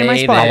friend's taking my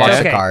Stay spot. I'll there. watch It's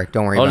the okay. car.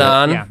 Don't worry Hold about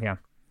on. it. Yeah, yeah.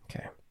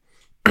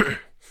 Okay.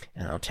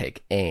 And I'll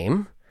take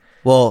aim.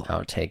 Well,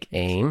 I'll take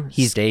aim.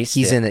 he's Stay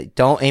he's still. in it.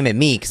 Don't aim at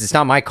me because it's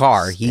not my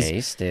car. Stay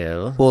He's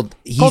still. well.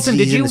 He's, Colton,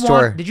 he's did in you the store.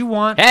 want? Did you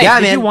want? Hey! Yeah,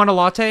 did man. you want a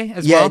latte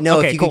as Yeah, well? no.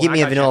 Okay, If you cool, could give I me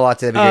a gotcha. vanilla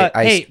latte, that'd be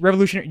great. Hey,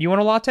 Revolutionary, you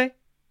want a latte?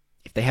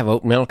 If they have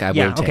oat milk, I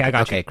Yeah, will take okay, I it. got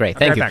you. Okay, great. I'll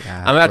be Thank you. right back.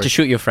 I'm about of to course.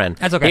 shoot your friend.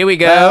 That's okay. Here we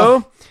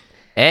go.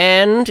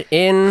 And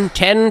in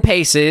 10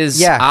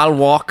 paces, Yeah. I'll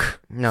walk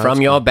No, from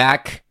it's your cool.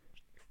 back.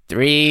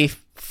 3,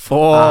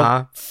 4,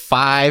 Uh-huh.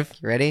 5,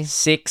 You ready?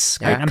 6,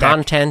 Yeah. good I'm back.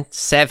 content,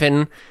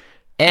 7,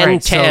 and All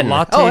right, 10. So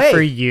latte Oh, hey,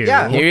 for you.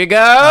 yeah. Here you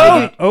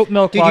go. Oat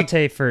milk Dude, you-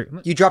 latte for.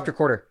 You dropped your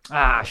quarter.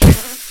 Ah.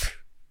 Shit.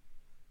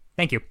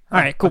 Thank you. All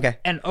right, cool. Okay.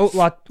 And oat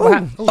latte.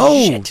 Oh,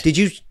 shit.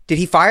 Did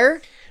he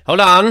fire?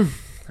 Hold on.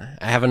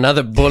 I have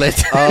another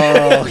bullet.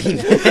 Oh, he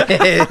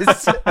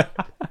missed.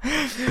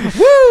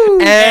 Woo!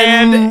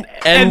 And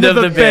end of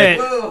the bit.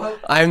 Woo.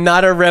 I'm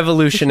not a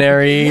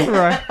revolutionary.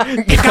 Right.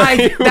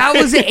 Guys, that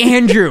was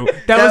Andrew.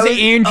 That was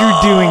Andrew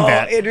doing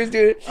that. Andrew's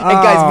doing it. And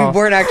guys, we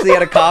weren't actually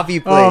at a coffee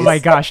place. Oh my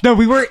gosh. No,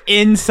 we were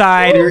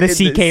inside We were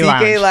the in CK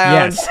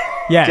Lounge. Yes.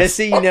 Yes. Just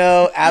so you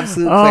know,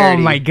 absolute Oh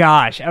clarity. my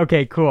gosh.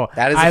 Okay, cool.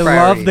 That is a I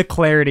priority. love the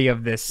clarity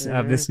of this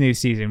new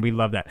season. We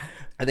love that.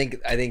 I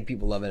think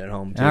people love it at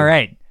home too. All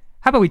right.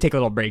 How about we take a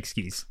little break,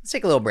 skis? Let's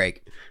take a little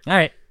break. All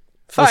right.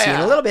 We'll see you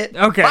in a little bit.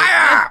 Okay.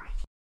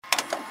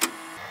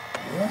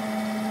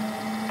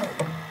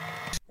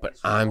 But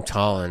I'm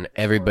tall and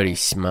everybody's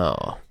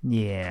small.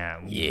 Yeah.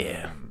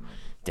 Yeah.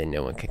 Then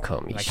no one can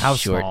call me Like how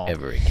short small?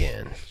 ever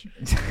again.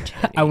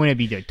 I want to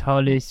be the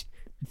tallest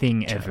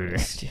thing ever.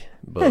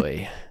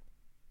 Boy.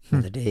 For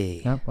the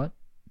day. No, what?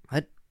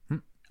 What?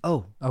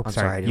 Oh, Oh, I'm sorry.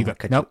 sorry. I didn't You want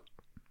go. to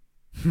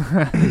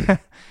cut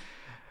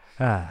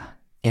Nope.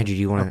 Andrew, do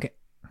you want to? Okay.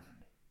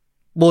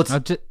 Well, it's,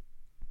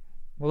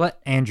 We'll let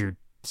Andrew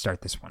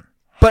start this one.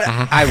 but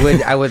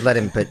I would let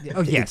him. But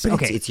Oh, yes, but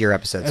okay. it's your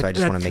episode, so I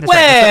just want to make. That's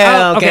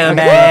right. Welcome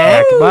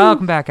back.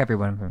 Welcome back,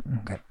 everyone.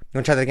 Okay. You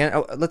want to try that again?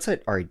 Oh, let's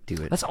let Ari do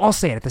it. Let's all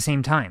say it at the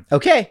same time.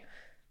 Okay.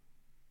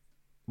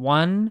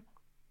 1,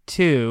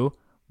 2.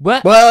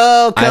 What?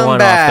 Welcome I went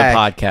back.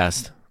 off the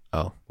podcast.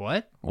 Oh,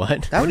 What?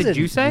 what? That What was did a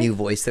you say? New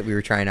voice that we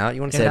were trying out.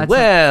 You want to Yeah, say? that's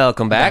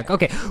Welcome back.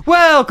 Okay.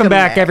 Welcome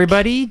back, back.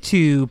 everybody,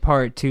 to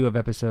part 2 of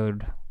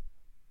episode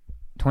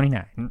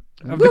 29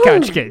 of the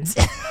Couch Kids.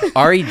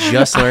 Ari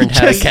just learned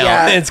how to count.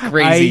 yeah. It's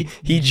crazy.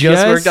 He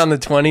just worked just- on the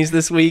 20s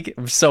this week.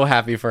 I'm so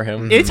happy for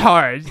him. It's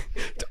hard.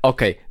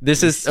 Okay,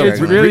 this is It's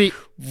a really-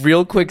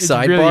 real quick It's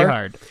sidebar. really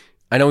hard.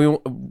 I know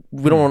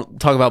we don't want to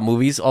talk about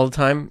movies all the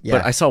time, Yeah.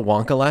 but I saw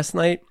Wonka last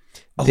night.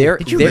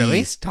 did you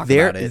really? Talk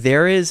about it.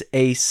 There is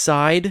a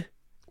side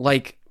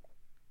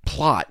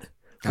plot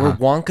where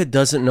Wonka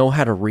doesn't know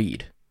how to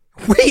read.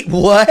 Wait,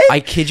 what? I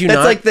kid you That's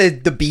not. like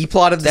the B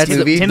plot of this That's the-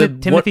 movie.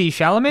 Timothy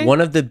Chalamet? One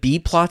of the B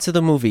plots of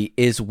the movie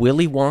is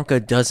Willy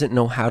Wonka doesn't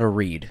know how to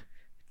read.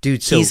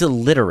 Dude, so He's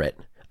illiterate,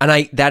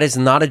 and that is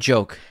not a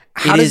joke.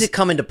 how does it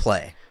come into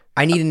play?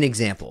 I need an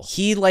example.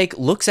 He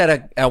looks at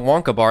a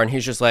Wonka bar and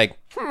he's just like,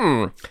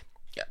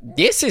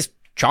 this is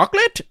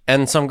chocolate,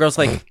 and some girl's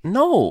like,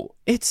 no,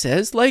 it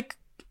says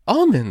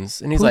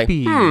almonds, and he's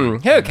Poopy.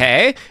 like,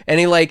 okay, and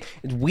he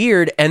it's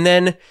weird, and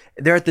then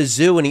they're at the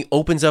zoo and he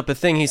opens up a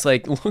thing. He's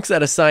like, looks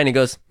at a sign, he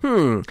goes,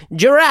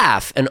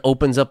 giraffe, and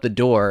opens up the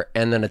door,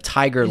 and then a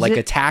tiger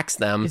attacks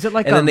them. is it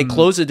like, and then they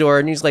close the door,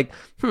 and he's like,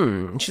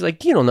 and she's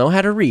like, you don't know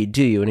how to read,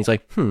 do you? And he's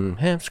like,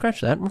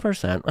 scratch that,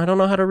 reverse that. I don't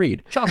know how to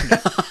read.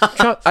 Chocolate.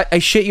 I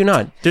shit you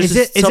not. There's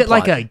Is it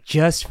like subplot. a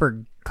just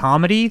for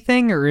comedy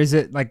thing, or is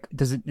it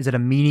is it a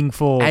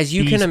meaningful? As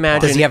you can beast imagine,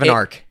 plot? Does he have an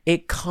arc?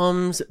 It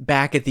comes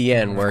back at the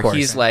end where course.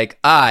 he's like,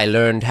 I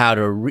learned how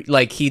to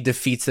he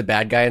defeats the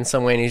bad guy in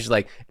some way, and he's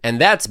like, and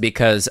that's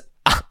because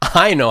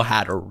I know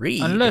how to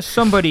read. Unless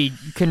somebody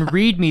can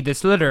read me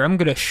this letter, I'm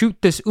gonna shoot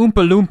this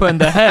Oompa Loompa in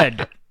the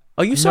head.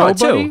 Oh, you saw it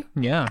Nobody? too.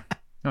 Yeah.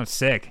 Oh,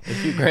 sick.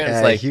 Hugh Grant's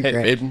Yeah, like, Hugh hey,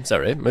 Grant. babe,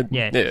 sorry. But,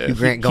 Yeah. Hugh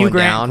Grant going Hugh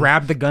Grant down.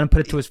 grabbed the gun, put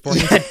it to his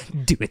forehead, and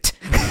said, "Do it,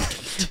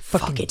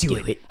 fucking do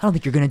it. I don't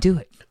think you're gonna do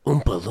it."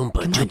 Oompa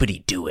Loompa,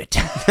 Jubbity, do it.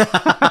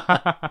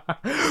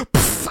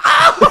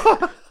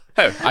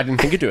 Oh, I didn't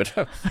think you'd do it.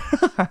 Oh,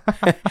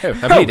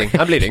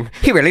 I'm bleeding.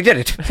 He really did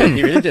it.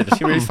 He really did it.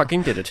 He really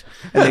fucking did it.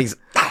 And then he's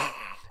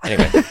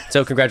Anyway,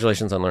 so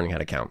congratulations on learning how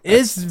to count.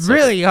 It's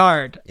really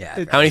hard.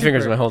 yeah. How many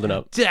fingers am I holding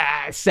up?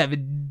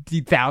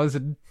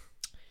 70,000.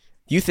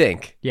 You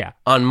think Yeah.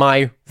 on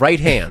my right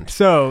hand,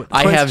 So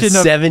I have question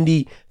of-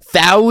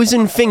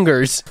 70,000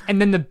 fingers and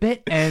then the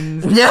bit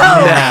ends.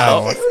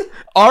 now.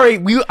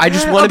 Ari, I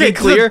just want to be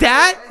clear. So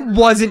that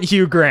wasn't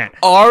Hugh Grant.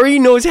 Ari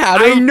knows how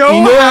to. I know he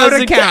knows how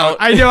to count.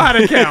 I know how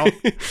to count.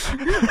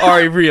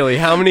 Ari, really?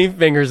 How many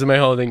fingers am I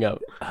holding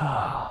up?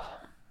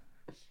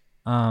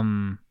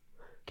 Can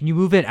you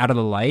move it out of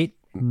the light?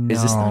 No,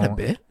 Is this not a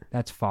bit?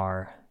 That's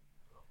far.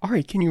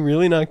 Ari, can you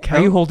really not count?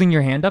 Are you holding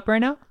your hand up right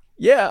now?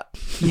 Yeah.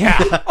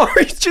 Yeah.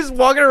 Ari's just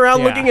walking around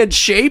Yeah. looking at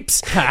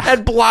shapes,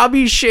 at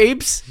blobby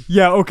shapes.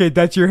 Yeah. Okay,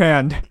 that's your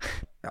hand.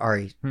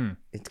 Ari,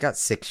 it's got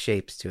 6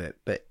 shapes to it,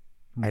 but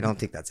I don't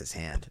think that's his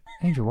hand.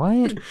 Andrew,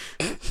 what?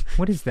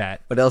 What is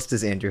that? What else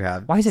does Andrew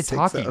have? Why is it 6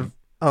 talking? of-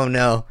 Oh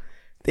no,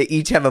 they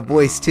each have a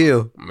voice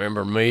too.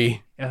 Remember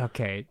me?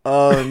 Okay.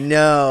 Oh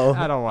no.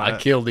 I don't I want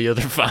to. killed the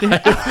other 5.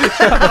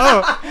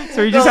 Oh,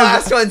 so he The just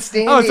last has. one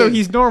standing. Oh, so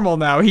he's normal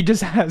now. He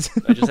just has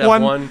I just have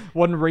one.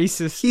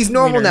 racist. He's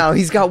normal wiener. now.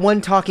 He's got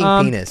one talking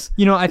penis.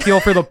 You know, I feel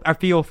for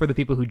the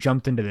people who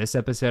jumped into this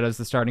episode as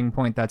the starting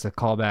point. That's a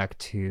callback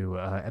to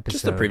episode.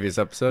 Just the previous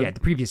episode. Yeah, the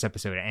previous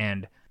episode,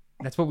 and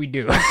that's what we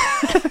do.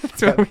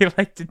 That's what we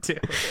like to do.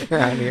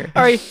 Around here.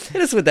 All right,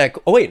 hit us with that.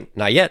 Oh, wait,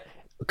 not yet.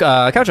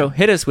 Coucho,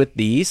 hit us with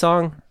the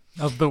song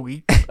Of the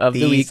week. of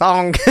the The week.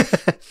 song.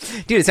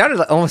 Dude, it sounded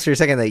like almost for a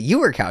second that you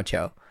were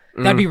Coucho.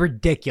 That'd be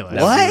ridiculous.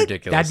 That would be What?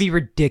 ridiculous. That'd be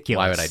ridiculous.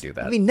 Why would I do that?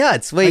 That'd be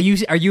nuts. Are Wait,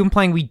 you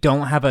implying we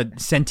don't have a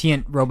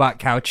sentient robot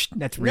couch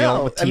that's real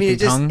no. with I teeth mean, and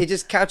tongue? it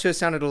just Coucho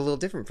sounded a little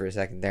different for a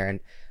second there, and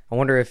I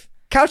wonder if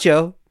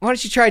Coucho, why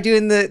don't you try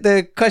doing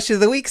the question of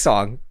the week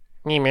song?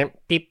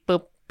 Beep,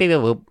 boop, beep,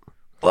 boop.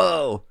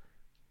 Whoa.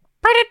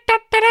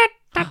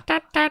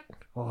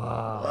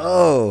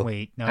 Whoa.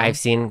 Wait, no. I've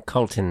seen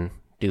Colton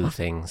do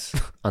things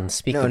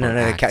unspeakable. No,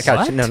 acts.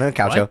 Couch. No,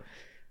 Coucho.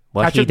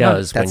 What he Couch, no,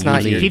 does when that's you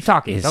not you. leave Keep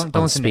talking. is Don't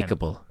listen to him.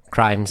 unspeakable.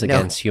 Crimes No,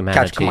 against humanity.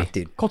 Couch, come on,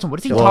 dude. Colton, what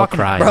is he War talking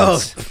about?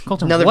 crimes. Bro,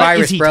 Colton, another what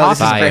virus, is he bro. This is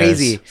talking about?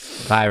 crazy.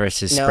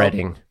 Virus is No.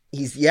 spreading.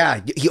 He's he's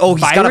got a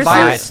Virus?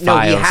 virus. No,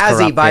 he Files has a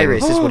corrupting.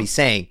 virus. Is what he's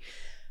saying.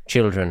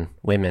 Children,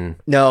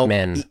 women, No,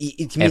 men, He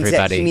means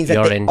everybody. He means that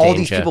You're in all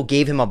these danger. people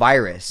gave him a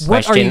virus.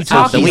 What are you Question of the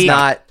talking He's week. about?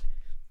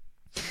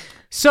 not.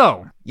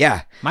 So,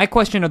 Yeah. my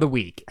question of the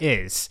week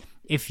is,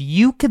 if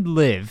you could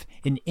live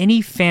in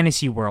any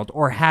fantasy world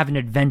or have an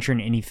adventure in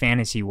any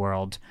fantasy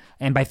world,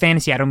 and by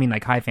fantasy I don't mean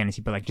like high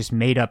fantasy, but like just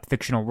made up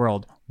fictional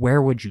world,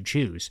 where would you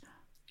choose?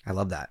 I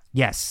love that.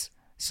 Yes.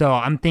 So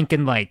I'm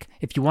thinking like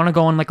if you want to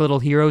go on like a little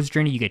hero's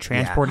journey, you get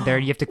transported there,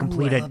 you have to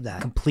complete I love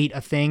that. complete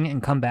a thing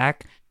and come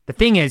back. The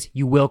thing is,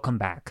 you will come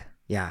back.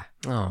 Yeah.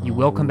 Oh. You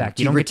will come back.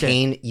 Do you don't get to-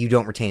 retain? You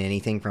don't retain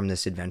anything from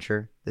this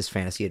adventure, this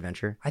fantasy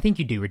adventure. I think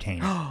you do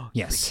retain.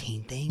 Yes.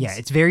 Retain things. Yeah,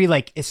 it's very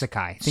like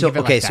isekai. Think So of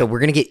it okay, like so that. we're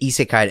gonna get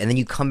isekai, and then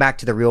you come back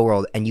to the real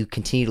world, and you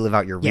continue to live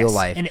out your real Yes,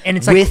 life, and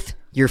it's like- with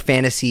your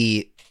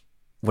fantasy,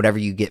 whatever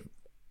you get,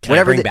 Can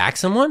whatever I bring the- back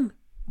someone?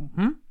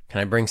 Can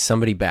I bring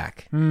somebody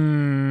back?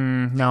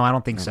 No, I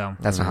don't think so.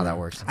 That's not how that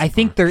works. I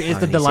think there is Not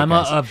the an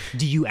dilemma isekais. of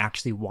do you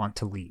actually want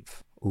to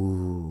leave?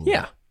 Ooh.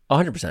 Yeah,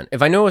 100%.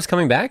 If I know what's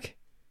coming back,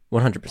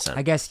 100%.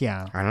 I guess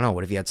yeah. I don't know.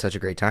 What if you had such a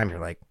great time? You're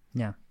like,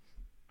 Yeah.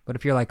 But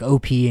if you're like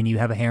OP and you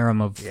have a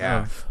harem of,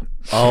 Yeah.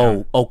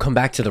 Come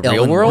back to the real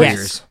Ellen world?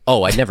 Yes.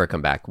 Oh, I'd never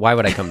come back. Why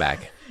would I come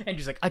back? and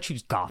she's like, I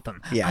choose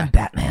Gotham. Yeah. I'm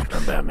Batman.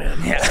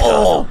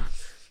 Oh,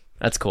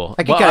 that's cool.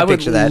 I can kinda I would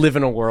picture that live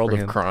in a world for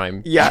of him.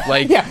 crime. Yeah.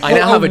 Like, Yeah, I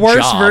now have a worse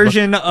job.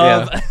 version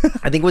of. Yeah.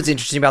 I think what's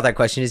interesting about that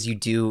question is you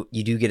do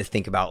get to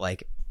think about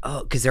like,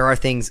 oh, because there are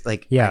things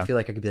like, Yeah. I feel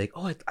like I could be like,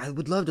 oh, I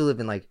would love to live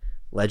in like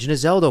Legend of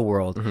Zelda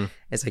world. Mm-hmm.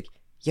 It's like,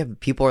 yeah,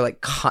 but people are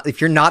like, if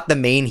you're not the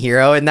main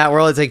hero in that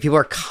world, it's like people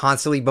are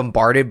constantly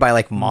bombarded by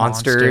like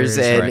monsters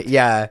and right.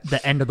 yeah,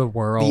 The end of the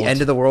world. the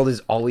end of the world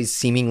is always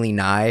seemingly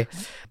nigh.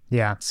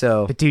 Yeah.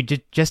 So But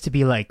dude, just to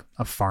be like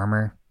a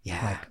farmer.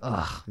 yeah, Like,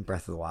 ugh.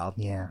 Breath of the Wild.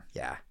 Yeah.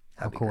 Yeah,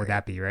 How that'd be cool would great.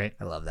 that be, right?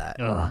 I love that.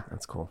 Ugh.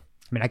 That's cool.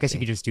 I mean, I guess you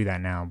could just do that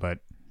now, but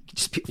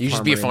You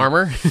just be a in-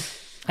 farmer?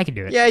 I could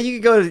do it. Yeah,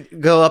 you could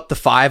go up the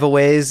 5 a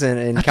ways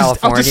in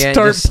California I'll just and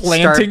start just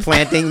planting. start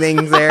planting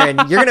things there, and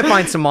you're gonna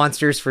find some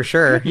monsters for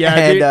sure. Yeah,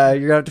 and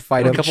dude. you're gonna have to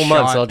fight In a them. couple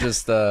months, I'll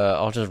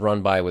just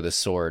run by with a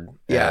sword.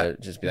 Yeah.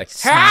 Just be like,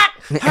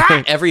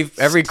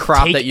 every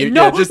crop Take- that you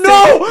No, just no!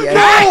 take it.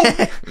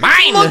 Yeah.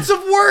 Mine. Months of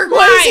work.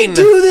 Why does he Mine.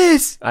 do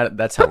this?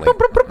 That's how. Like,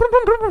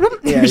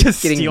 Yeah, You're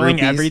just getting stealing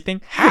rupees.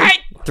 everything.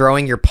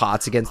 Throwing your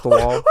pots against the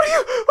wall. What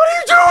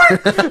are you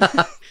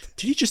doing?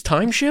 did he just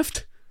time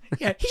shift?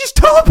 Yeah, he just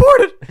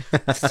teleported.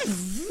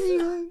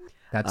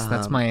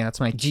 That's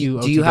my cue.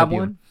 Do you have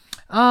OTW.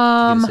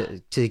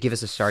 one? To give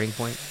us a starting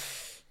point.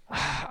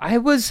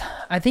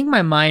 I think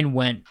my mind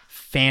went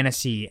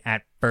fantasy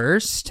at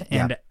first,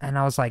 and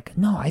I was like,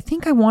 no, I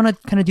think I want to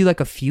kind of do like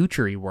a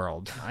future-y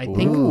world.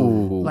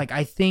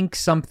 I think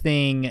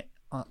something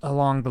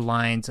along the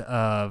lines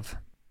of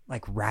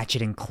like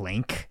Ratchet and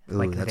Clank,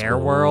 like that's their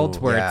cool. world,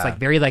 where Yeah. it's like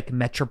very like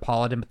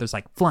metropolitan, but there's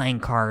like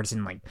flying cars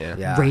and like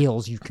Yeah.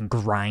 rails you can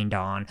grind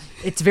on.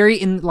 It's very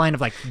in line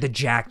of like the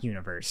Jack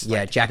universe.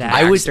 Yeah, like Jack and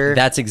that. Daxter.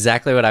 That's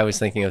exactly what I was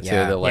thinking of too.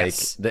 Yeah. The like,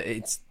 Yes.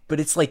 but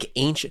it's like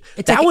ancient.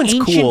 It's that like one's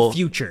ancient cool.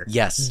 future.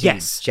 Yes.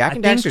 Yes. Jack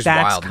and I think Daxter's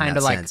that's wild in kinda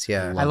that like sense,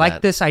 yeah. I Love like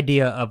that. this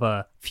idea of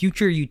a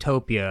future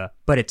utopia,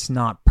 but it's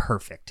not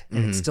perfect.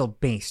 And it's still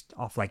based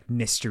off like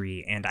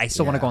mystery, and I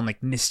still want to Yeah. go on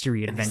like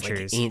mystery It's like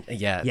adventures.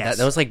 yeah, Yes.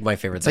 that was like my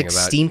favorite It's thing like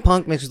about.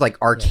 steampunk mixed with like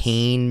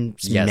arcane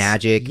Yes.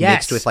 magic yes.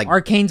 mixed with like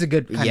Arcane's a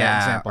good kind of yeah,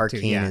 example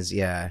arcane too. Yeah. is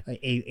yeah.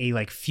 A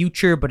like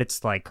future, but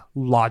it's like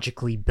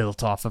logically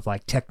built off of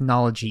like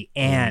technology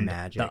and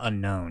magic. the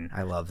unknown.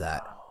 I love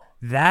that.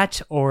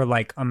 That or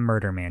like a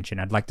murder mansion.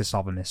 I'd like to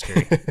solve a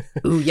mystery.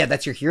 Ooh, yeah,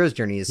 that's your hero's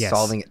journey is Yes.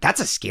 solving.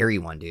 That's a scary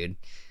one, dude,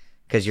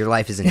 because your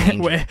life is in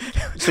danger.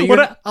 Wait,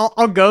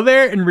 I'll go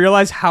there and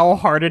realize how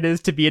hard it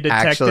is to be a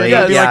detective. Actually,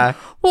 I'll be yeah. like,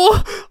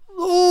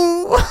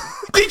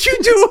 oh, did you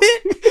do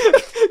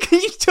it? Can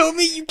you tell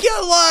me you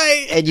can't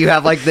lie? And you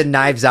have like the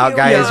Knives Out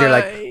guys. You're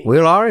like, Right.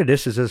 well, Ari,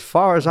 this is as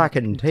far as I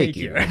can take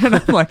you. And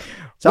I'm like,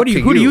 up who to do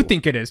you you.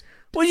 think it is?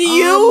 Was it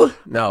you?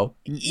 No.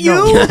 You?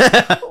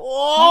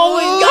 Oh,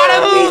 it's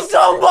gotta be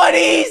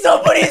somebody.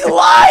 Somebody's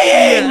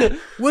lying.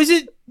 Was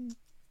it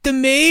the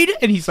maid?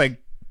 And he's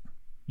like,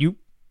 you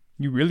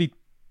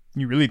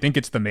really think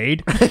it's the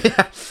maid?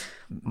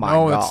 My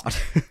No, God.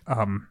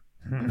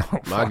 No,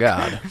 My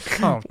God.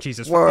 oh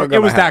Jesus! We're It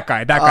gonna was have- that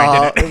guy. That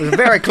guy did it. It was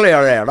very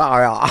clear there.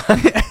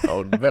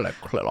 Oh, very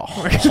clear.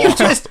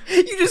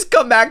 you just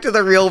come back to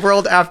the real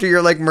world after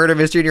your like murder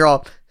mystery, and you're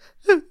all,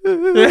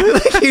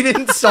 Like you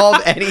didn't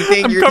solve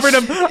anything. I'm covered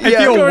in. I feel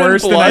covered in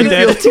worse than blood. I You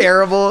did. feel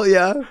terrible.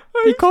 Yeah.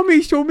 They call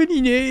me so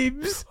many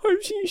names.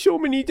 I've seen so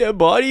many dead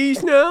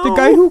bodies now. The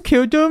guy who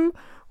killed him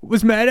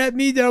was mad at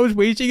me that I was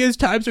wasting his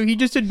time, so he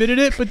just admitted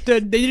it, but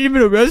then they didn't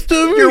even arrest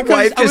him. Your because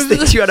wife I just was-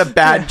 thinks you had a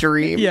bad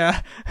dream.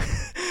 Yeah.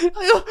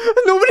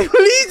 Nobody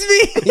believes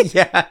me.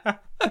 Yeah.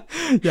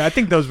 Yeah, I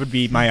think those would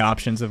be my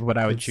options of what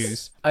I would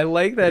choose. I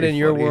like that in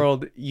your funny.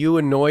 world, you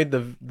annoyed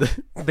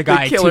the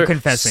guy to killer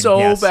confessing, so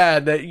yes.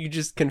 bad that you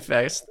just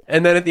confessed,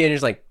 and then at the end you're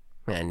just like,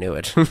 I knew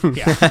it.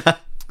 Yeah.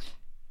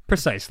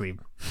 Precisely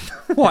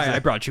why I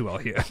brought you all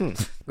here.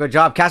 Good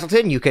job,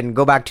 Castleton. You can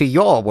go back to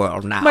your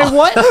world now. My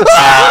what?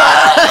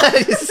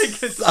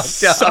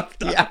 Sucked up.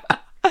 Yeah.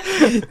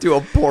 To a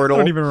I portal.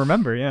 don't even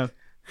remember, yeah.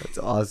 That's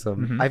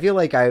awesome. Mm-hmm. I feel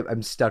like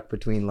I'm stuck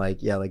between like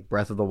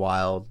Breath of the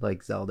Wild,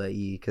 like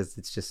Zelda-y, because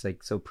it's just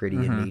like so pretty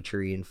Mm-hmm. and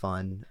naturey and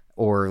fun.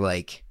 Or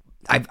like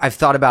I've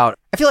thought about.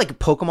 I feel like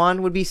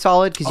Pokemon would be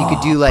solid because you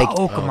could do like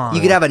Pokemon.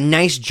 you could have a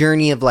nice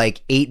journey of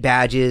like 8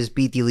 badges,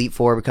 beat the Elite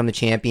Four, become the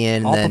champion,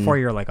 and All then before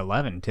you're like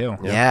 11, too.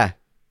 yeah.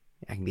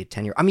 I can be a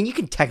 10-year. I mean, you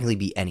can technically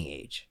be any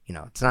age. You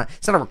know, it's not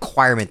a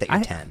requirement that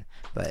you're 10.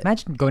 But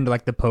Imagine going to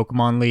like the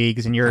Pokemon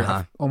leagues and you're Uh-huh.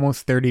 a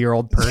almost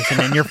 30-year-old person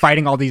and you're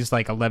fighting all these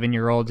like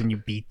 11-year-olds and you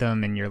beat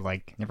them and you're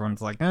like, everyone's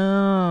like,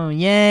 oh,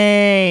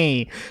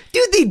 yay.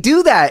 dude, they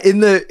do that in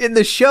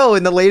the show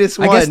in the latest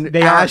I one. guess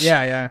they Ash, are,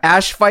 yeah.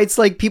 Ash fights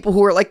like people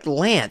who are like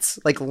Lance.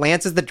 Like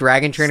Lance is the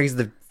dragon trainer. He's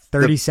the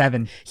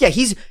 37. yeah.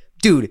 He's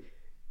dude,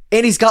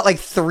 and he's got like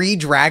 3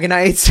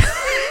 Dragonites,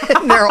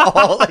 and they're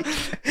all like,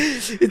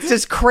 it's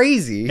just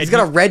crazy. He's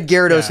got a red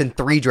Gyarados and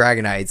 3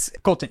 Dragonites.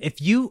 Colton, if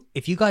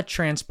you got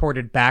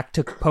transported back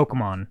to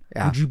Pokemon,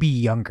 Yeah. would you be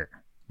younger?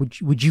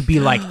 Would you be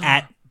like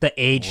at the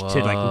age to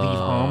like leave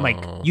home?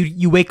 Like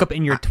you wake up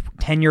in your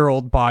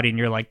 10-year-old body and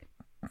you're like,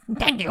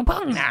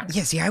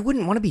 Yeah, see, I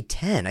wouldn't want to be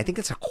 10. I think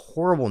that's a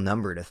horrible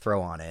number to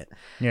throw on it.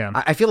 yeah.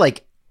 I feel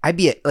like I'd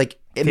be like,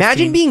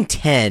 imagine 15. being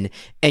 10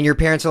 and your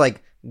parents are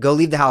like, go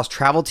leave the house,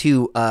 travel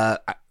to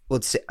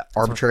let's say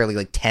arbitrarily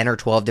like 10 or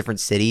 12 different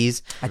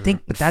cities, I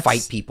think that's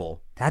fight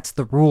people. That's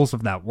the rules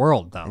of that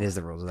world, though. It is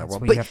the rules of that That's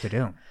world. what But, you have to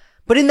do.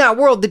 but in that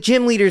world, the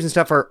gym leaders and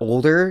stuff are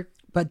older.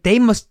 But they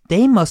must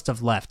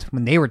have left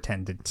when they were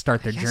 10 to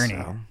start their journey.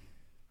 So.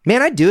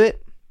 Man, I'd do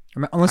it.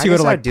 Unless I you go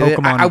guess to like I'd do it.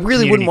 Pokemon. I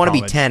really wouldn't want to be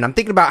college. 10. I'm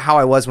thinking about how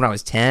I was when I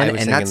was 10, I was and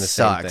thinking that the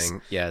sucks. same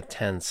thing. Yeah,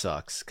 10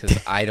 sucks because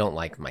I don't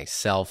like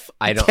myself.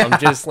 I'm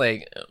just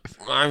like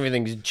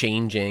everything's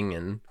changing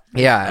and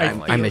Yeah,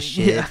 I'm a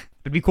shit. Yeah.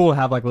 It'd be cool to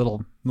have like a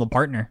little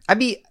partner.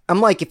 I'm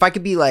like, if I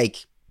could be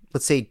like,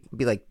 let's say,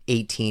 be like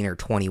 18 or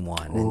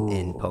 21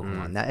 in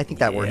Pokemon. I think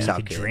that works You out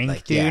could good. drink,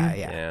 like, dude.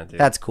 Yeah, dude.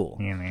 that's cool.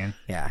 Yeah, man.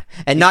 Yeah,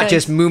 and not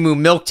just Moo Moo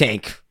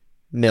Miltank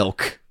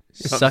milk.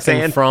 You know what I'm sucking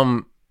saying?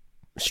 from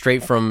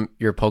straight from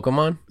your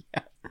Pokemon.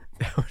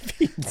 That would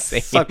be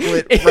insane. Suck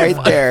it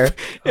right there.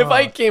 If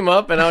I came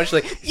up and I was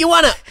like, "You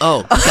wanna?"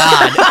 Oh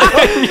God!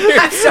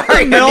 I'm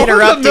sorry, I'm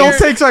interrupting.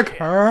 Miltank's like,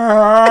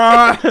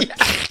 I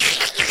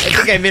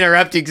think I'm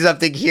interrupting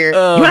something here. you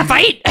want to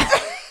fight?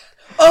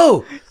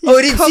 I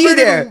didn't see you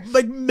there.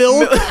 Like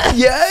milk.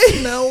 Yeah,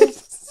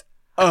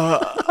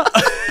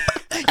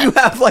 you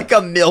have like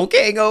a milk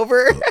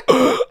hangover.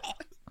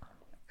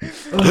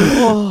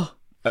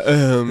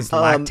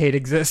 Lactate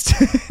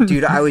exists.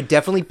 Dude, I would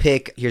definitely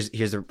pick. Here's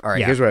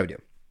what I would do.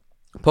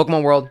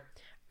 Pokemon World,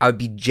 I would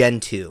be Gen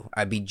 2.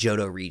 I'd be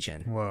Johto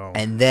region. Whoa.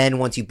 And then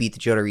once you beat the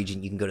Johto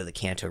region, you can go to the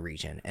Kanto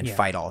region and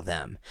fight all of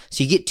them.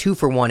 So you get 2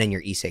 for 1 in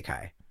your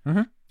Isekai.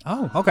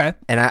 Oh, okay.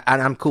 And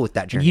I'm cool with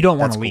that journey. You don't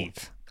want That's to cool.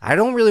 leave. I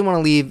don't really want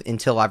to leave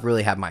until I've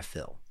really had my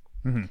fill.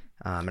 And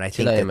I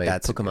think I am a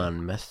that's Pokemon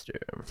master.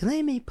 Till I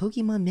am a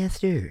Pokemon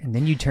master. And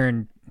then you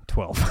turn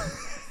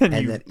 12. and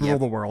you then- rule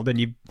the world and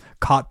you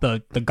caught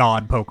the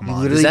god Pokemon. You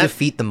literally that-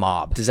 defeat the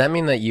mob. Does that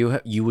mean that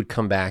you would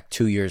come back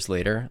 2 years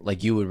later?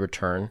 Like you would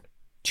return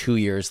 2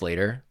 years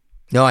later?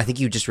 No, I think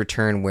you just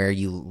return where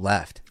you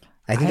left.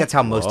 I think that's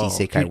how most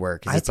Isekai Dude,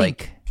 work. I It's think-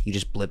 like you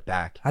just blip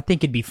back. I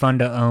think it'd be fun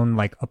to own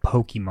like a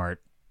Pokemart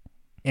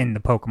in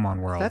the Pokemon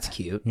world. That's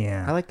cute.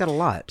 Yeah. I like that a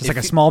lot. Just like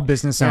a small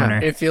business owner.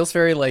 It feels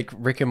very like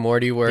Rick and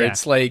Morty, where Yeah.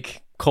 it's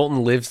like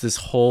Colton lives this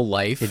whole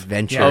life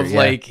Adventure, of yeah.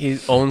 like he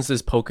owns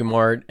this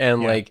Pokemart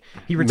and like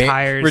He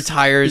retires.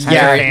 retires, Has a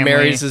family.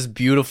 marries this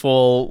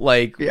beautiful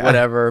like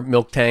whatever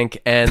Miltank,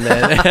 and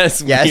then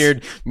has Yes.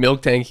 weird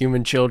Miltank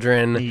human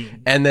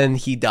children, and then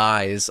he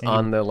dies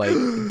on the like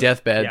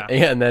deathbed,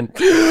 Yeah. and then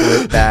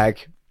Flip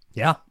back.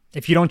 Yeah.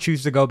 If you don't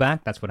choose to go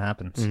back, that's what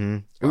happens.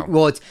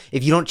 Well, it's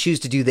if you don't choose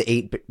to do the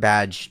 8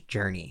 badge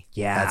journey.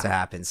 Yeah. that's what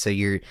happens. So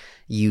you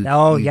you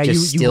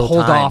steal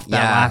hold time. to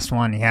that last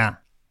one. Yeah.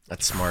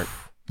 that's smart.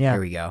 Yeah.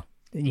 There we go.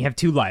 And you have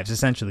 2 lives,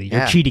 essentially. You're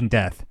Yeah. cheating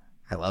death.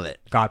 I love it.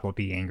 God will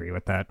be angry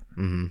with that.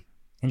 Mm-hmm.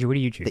 Andrew, what do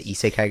you choose? The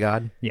Isekai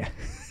god. Yeah.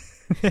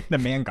 The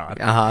man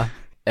god.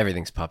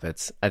 Everything's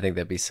puppets. I think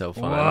that'd be so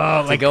fun.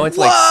 Whoa, to like- go into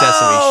like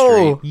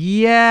Sesame Street.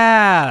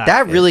 Yeah.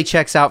 That really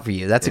checks out for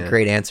you. That's a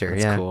great answer.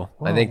 That's yeah. cool.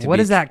 Whoa, I think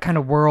what is that kind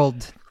of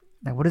world?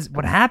 Like,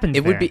 what happens?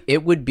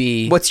 It would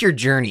be What's your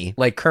journey?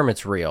 like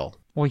Kermit's real,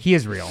 Well, he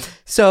is real.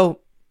 So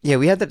yeah,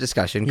 we had that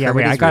discussion. Yeah, Kermit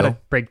wait, is I gotta real.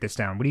 break this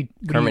down. What do you?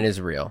 Kermit is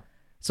real.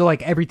 So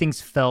like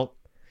everything's felt,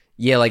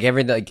 Yeah, like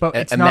everything. Like, but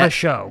it's not a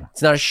show.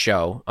 It's not a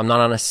show. I'm not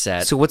on a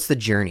set. So what's the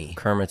journey?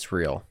 Kermit's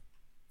real.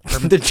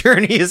 The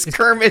journey is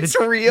Kermit's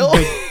real.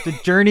 The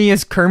journey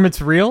is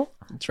Kermit's real.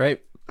 That's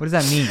right. What does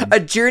that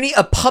mean?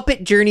 A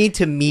puppet journey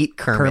to meet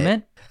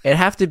Kermit. It'd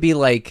have to be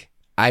like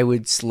I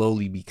would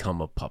slowly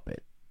become a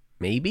puppet.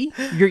 Maybe?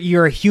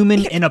 You're a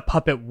human in a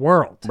puppet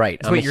world. Right.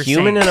 That's I'm what a you're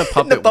human saying. in a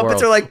puppet The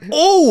puppets world. are like,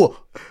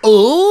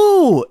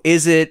 oh,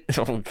 is it? I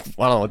don't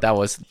know what that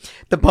was.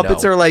 the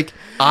puppets No. are like,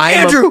 I'm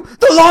Andrew,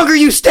 the longer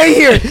you stay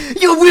here,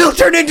 you will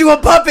turn into a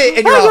puppet.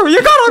 And you're all,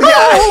 You gotta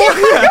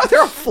go. yeah,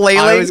 they're flailing.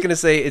 I was gonna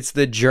say it's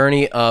the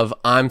journey of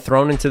I'm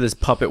thrown into this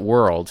puppet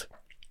world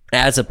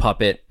as a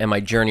puppet, and my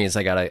journey is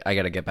I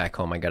gotta get back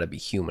home. I gotta be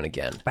human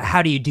again. But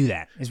how do you do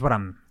that? Is what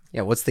I'm.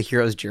 Yeah, what's the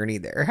hero's journey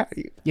there? How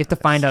do you? You have to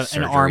find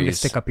an arm to Surgeries.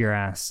 stick up your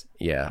ass.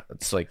 Yeah,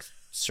 it's like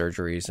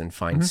surgeries and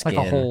find skin.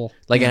 Like a hole.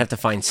 Like I have to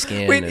find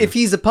skin. Wait, and- if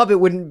he's a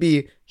puppet, wouldn't it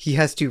be he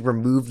has to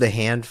remove the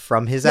hand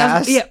from his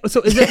ass? Yeah.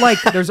 So is it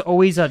like there's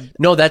always a?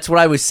 No, that's what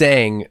I was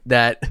saying.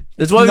 That's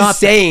what I Not was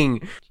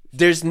saying.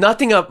 There's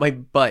nothing up my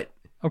butt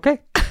Okay.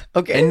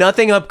 Okay. and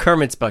nothing up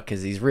Kermit's butt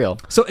because he's real.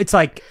 So it's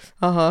like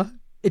Uh-huh.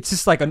 it's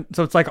just like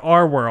so it's like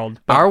our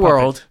world. but Our puppet.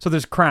 world. So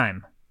there's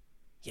crime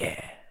Yeah.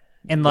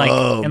 and like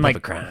Whoa, and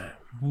like Puppet crime.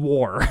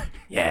 war.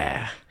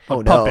 Yeah. Oh,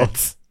 no.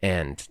 Puppets.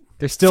 And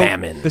There's still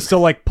Famine. There's still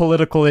like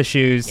political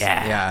issues.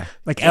 Yeah.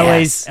 Like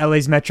Yes.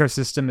 LA's metro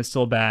system is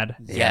still bad.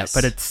 Yes.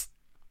 But it's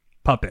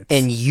puppets.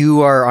 And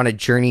you are on a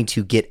journey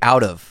to get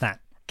out of that.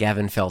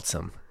 Gavin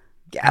Feltham.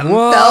 Gavin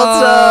Whoa.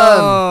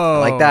 Feltham. I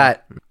like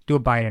that. Do a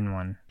Biden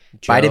one.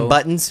 Biden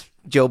Buttons.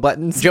 Joe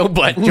Buttons. Joe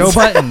Buttons. Joe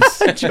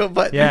Buttons. Joe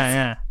Buttons.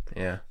 Yeah.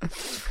 Yeah.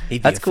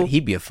 That's cool.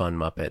 He'd be a fun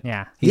Muppet.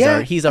 Yeah.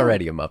 He's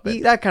already a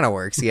Muppet. That kind of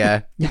works.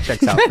 Yeah. It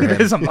checks out for him.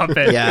 There's a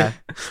Muppet. Yeah.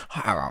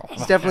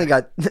 He's definitely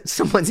got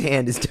someone's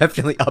hand is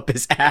definitely up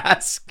his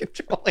ass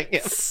controlling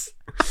him.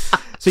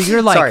 So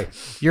you're like Sorry.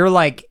 you're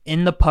like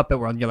in the puppet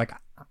world. You're like,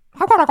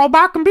 I gotta go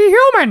back and be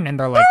human. And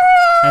they're like,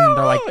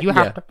 you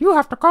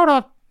have to go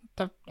to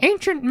the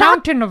ancient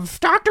mountain of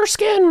Dr.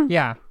 Skin.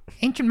 yeah,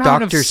 ancient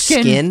mountain Dr. of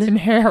skin, Skin? and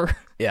hair.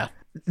 Yeah.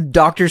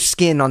 Dr.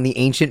 Skin on the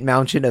ancient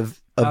mountain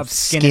of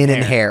skin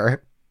and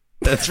hair.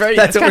 That's right.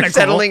 That's what Kinda we're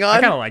settling I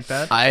on. kind of like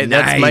that. That's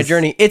my Nice.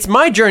 journey. It's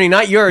my journey,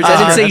 not yours. I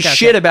didn't say okay,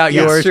 shit about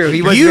Yeah, it's yours. true.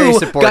 He was you very got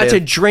supportive. to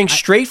drink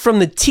straight from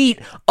the teat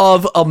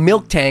of a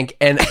milk tank,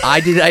 and I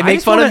make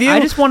just fun wanted, of you.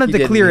 I just wanted You to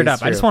didn't, clear it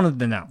it's up. I just true. wanted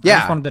to know. Yeah. I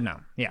just wanted to know.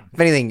 Yeah. If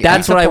anything,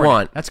 That's what I Support it.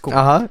 want. That's cool.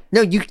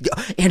 No, you,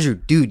 Andrew,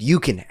 dude, you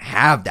can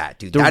have that,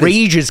 dude. The That is-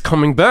 rage is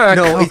coming back.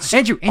 No, it's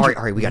Andrew, All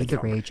right, we gotta leave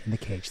get the on. rage in the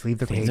cage. Leave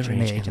the rage in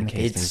the cage. In the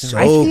cage. It's so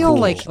I feel cool.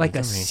 like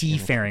a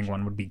seafaring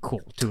one would be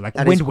cool too, like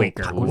That is Wind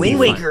cool. Waker. would be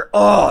Wind fun. Waker.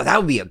 Oh, that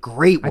would be a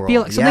great world. I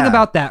feel like something yeah.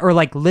 about that, or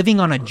like living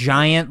on a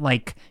giant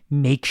like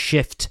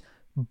makeshift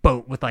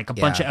boat with like a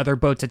bunch Yeah. of other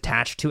boats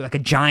attached to it, like a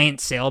giant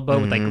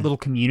sailboat with like little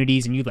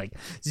communities, and you like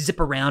zip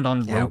around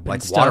on rope like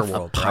and stuff.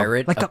 Waterworld,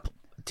 pirate, Like a-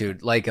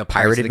 dude, like a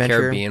Pirate Pirates of the adventure?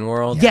 Caribbean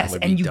world. Yes,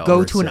 would and be you dope.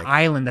 go to an sick.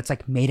 island that's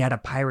like made out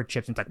of pirate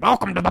ships. And it's like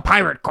welcome to the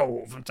pirate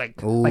cove. It's like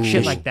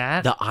shit Ooh. like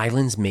that. The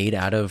island's made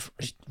out of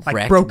Like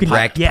wrecked broken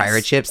wrecked yes.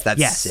 pirate ships. That's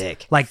yes.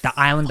 sick. Like the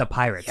island of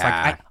pirates.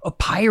 Yeah. Like a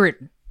pirate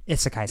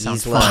isekai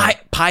sounds Isla. fun.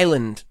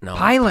 Pyland. No.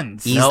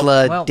 Islands.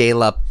 Isla Well, de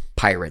la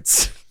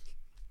Pirates.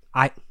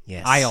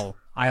 Yes.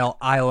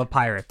 Isle of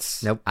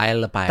pirates. Nope. Isle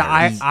of The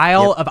Pirates.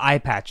 Isle of eye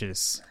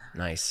patches.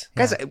 Nice.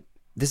 Guys,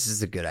 this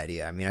is a good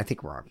idea. I mean, I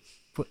think we're on.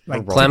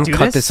 Like Clem, to do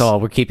cut this all.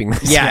 We're keeping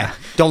this. Yeah.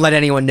 Don't let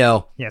anyone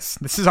know. Yes,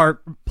 this is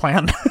our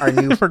plan. Our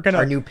new We're gonna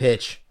our new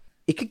pitch.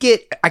 It could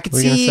get. I could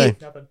What are you see.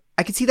 gonna say?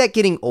 I could see that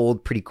getting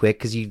old pretty quick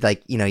because you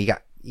like you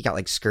got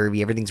like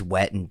scurvy. Everything's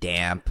wet and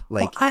damp.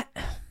 Like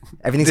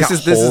everything's got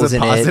holes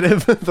in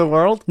it. of the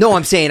world. No,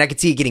 I'm saying I could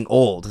see it getting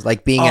old,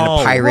 like being in a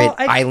Oh, pirate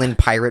well, island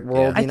pirate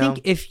world. I you know?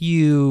 think if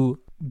you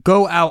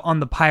go out on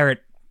the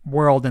pirate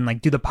world and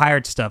like do the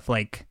pirate stuff,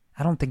 like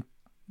I don't think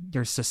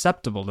you're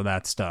susceptible to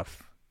that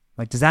stuff.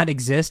 Like, does that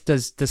exist?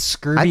 Does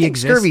scurvy I think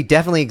exist? scurvy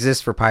definitely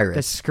exists for Does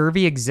pirates.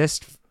 scurvy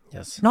exist?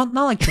 Yes. Not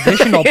like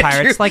traditional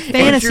pirates, like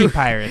fantasy Andrew-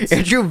 pirates,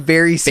 Andrew,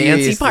 very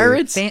seriously. Fancy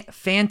pirates.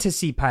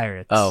 fantasy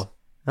pirates. Oh.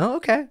 Oh,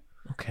 okay.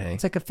 Okay.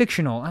 It's like a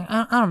fictional.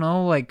 I don't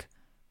know. Like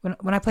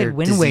when I played They're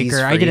Wind Waker,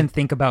 I disease-free. didn't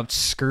think about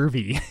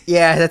scurvy.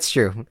 Yeah, that's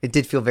true. It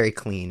did feel very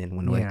clean in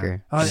Wind Yeah.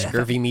 Waker. Oh,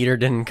 Scurvy meter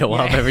didn't go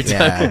up Yeah. every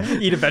time. Yeah.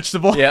 eat a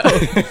vegetable. Yeah.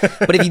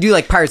 But if you do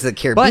like Pirates of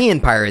the Caribbean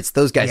pirates,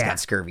 those guys got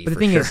scurvy. But the for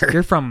thing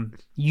sure. is,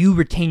 you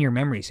retain your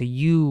memory, so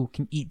you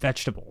can eat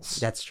vegetables.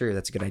 That's true.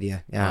 That's a good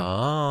idea. Yeah.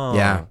 Oh.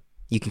 Yeah.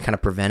 You can kind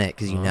of prevent it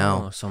because you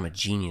know. Oh, so I'm a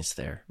genius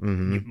there.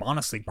 You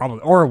honestly, probably,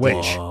 or a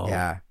witch. Whoa.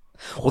 Yeah.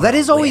 Well, that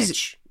is always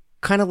Witch.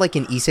 kind of like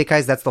in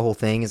isekais. That's the whole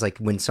thing. Is like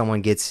when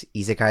someone gets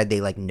isekai,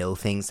 they like know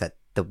things that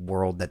the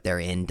world that they're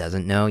in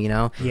doesn't know. You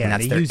know. Yeah, And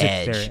that's they their use it to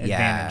edge. their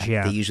advantage,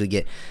 yeah. They usually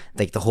get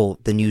like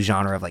the new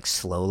genre of like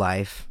slow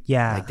life.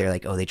 Yeah. Like they're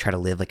like, oh, they try to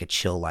live like a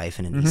chill life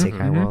in an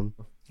isekai world.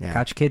 Yeah.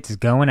 Couch Kids is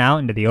going out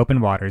into the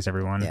open waters,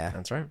 everyone. Yeah.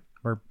 That's right.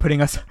 we're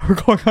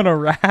going on a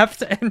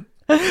raft and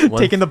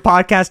taking the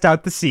podcast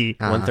out to sea.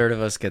 1/3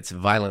 of us gets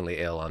violently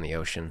ill on the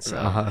ocean, so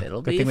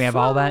it'll Good be thing we have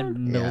all that fun.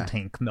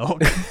 Miltank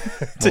milk.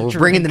 We're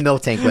bringing the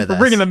Miltank with us. We're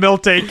bringing the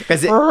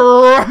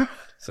Miltank.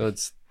 So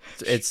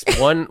it's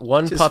one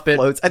puppet.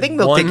 floats. I think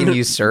Miltank can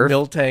use surf.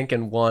 Miltank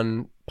and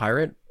one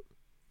pirate.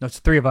 No, it's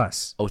 3 of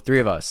us. Oh, 3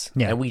 of us.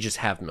 Yeah. And we just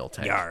have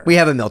Miltank. Yar. We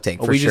have a Miltank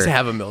for we sure. just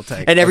have a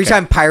Miltank. And every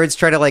time pirates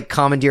try to like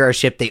commandeer our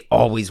ship, they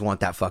always want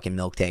that fucking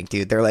milk tank,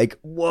 dude. They're like,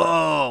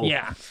 "Whoa,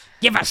 Yeah.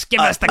 Give us the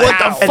what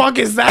cow. the fuck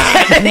is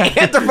that?" An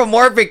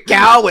anthropomorphic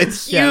cow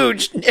with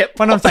huge nipples.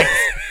 One of them's like,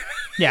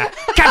 yeah,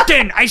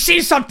 Captain, I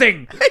see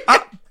something.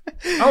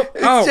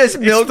 It's just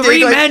milk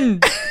 3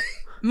 tank,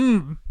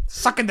 men.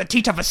 Sucking the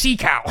teat of a sea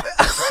cow.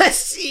 A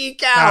sea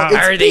cow. It's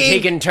Are they big.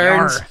 taking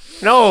turns? Yar.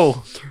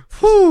 No.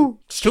 Whew.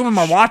 2 of them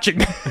are watching.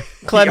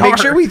 Clem, make Yar.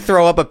 sure we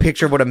throw up a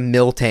picture of what a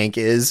Miltank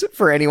is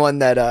for anyone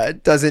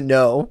that doesn't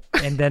know.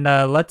 And then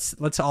let's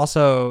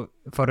also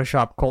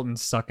Photoshop Colton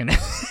sucking it.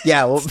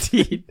 Yeah, well,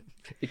 teat.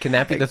 Can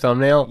that be the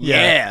thumbnail?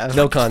 Yeah.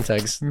 No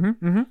context. dude, I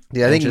think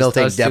And just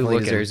Miltank us two definitely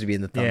looking. deserves to be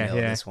in the thumbnail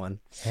Yeah. of this one.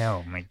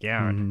 Oh my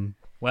god.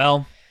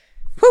 Well,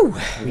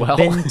 Well,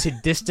 been to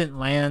distant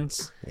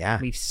lands. Yeah.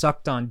 We've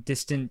sucked on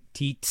distant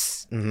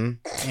teats.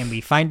 Mm-hmm. And we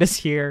find us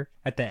here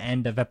at the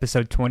end of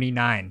episode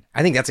 29.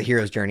 I think that's a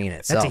hero's journey in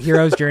itself. That's a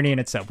hero's journey in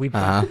itself.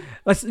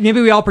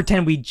 Maybe we all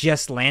pretend we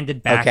just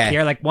landed back Okay.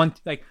 here. Like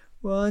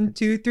 1,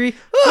 2, 3.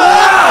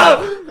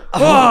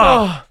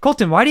 Oh!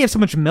 Colton, why do you have so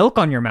much milk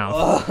on your mouth?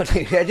 Oh,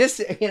 dude, I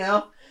just,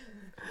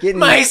 getting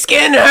my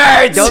skin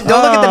hurts. Don't look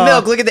at the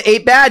milk. Look at the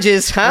 8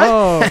 badges, huh?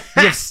 Oh,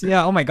 yes.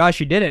 Yeah. Oh my gosh,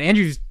 you did it.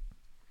 Andrew's.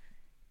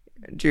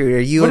 Dude, are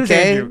you What is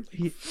okay? Andrew?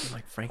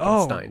 Like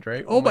Frankenstein,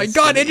 right? Oh my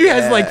god, Andrew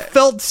has like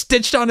felt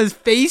stitched on his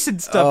face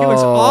and stuff. He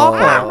looks Oh. awful.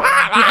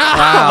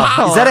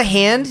 Wow. Is that a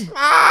hand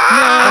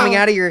coming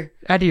out of your...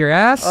 Out of your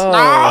ass?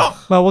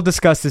 Oh. Well, we'll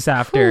discuss this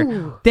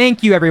after.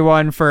 Thank you,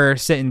 everyone, for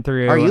sitting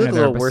through. Are you look a another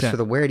little worse episode. for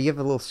the wear? Do you have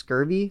a little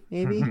scurvy,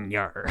 maybe?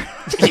 Yar.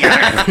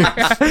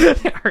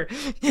 Yar.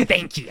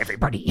 Thank you,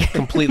 everybody.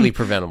 Completely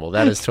preventable.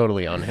 That is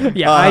totally on him.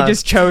 Yeah, I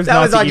just chose That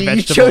not was to on eat you. You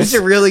vegetables. chose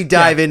to really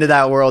dive into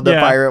that world, the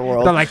pirate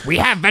world. They're like, we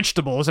have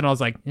vegetables, and I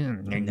was like,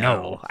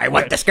 no, I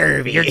want the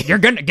scurvy. You're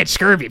gonna get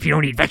scurvy if you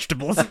don't eat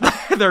vegetables.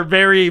 They're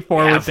very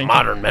forward Have thinking.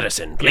 modern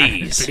medicine,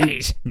 please.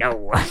 Please,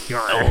 no.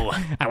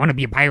 I want to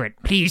be a pirate.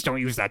 Please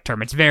don't use that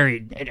term. It's very.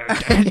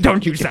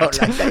 Don't use that.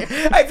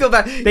 I feel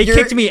bad. They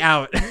kicked me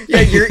out.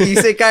 Yeah, your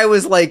isekai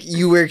was like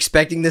you were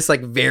expecting this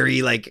like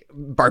very like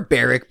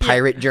barbaric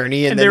pirate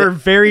journey, and And then they were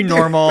very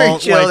normal. very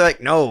chill. like, They're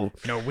like, no,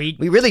 no, we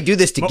really do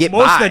this to get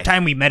most by. of the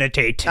time we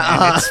meditate.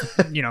 And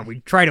it's, we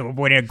try to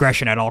avoid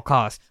aggression at all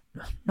costs.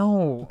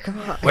 No,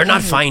 We're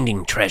not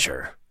finding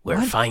treasure. We're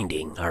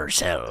finding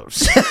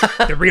ourselves.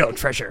 the real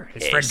treasure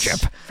is friendship.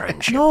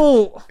 Friendship.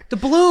 No, the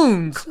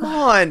balloons. Come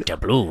on.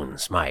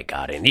 Doubloons, my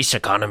God. In this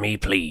economy,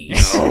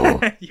 please.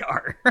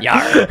 Yar.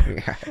 Yar.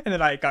 And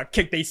then I got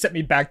kicked. They sent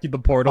me back through the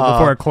portal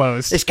before it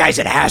closed. This guy's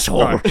an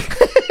asshole.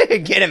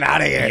 Get him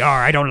out of here.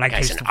 Yar, I don't like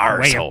Guy's his an way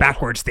arsehole. of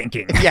backwards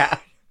thinking. Yeah.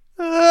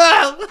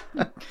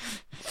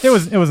 It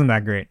wasn't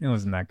that great. It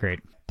wasn't that great.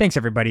 Thanks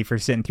everybody for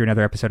sitting through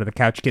another episode of the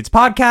Couch Kids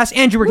podcast.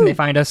 Andrew, where can they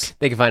find us?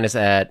 They can find us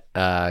at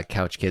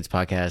Couch Kids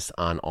Podcast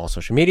on all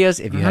social medias.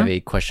 If you have a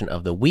question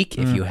of the week,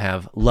 if you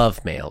have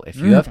love mail, if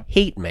you have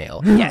hate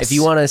mail, if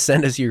you want to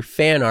send us your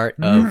fan art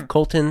of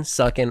Colton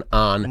sucking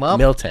on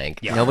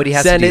Miltank, Nobody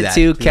has send to do it that.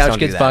 to Please don't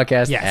do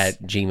couchkidspodcast Yes.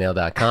 at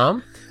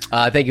gmail.com.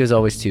 Thank you as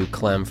always to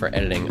Clem for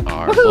editing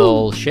our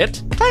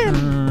bullshit.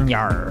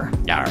 Yar.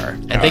 Yar.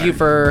 And thank you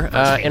for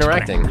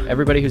interacting.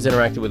 Everybody who's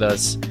interacted with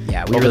us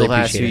Yeah, we over really the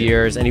last few appreciate it.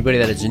 years. Anybody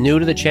that is new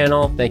to the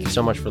channel, thank you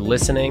so much for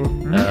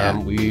listening.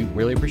 We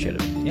really appreciate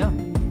it. Yeah.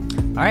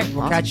 All right,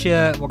 we'll catch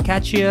you. We'll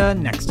catch you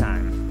next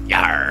time.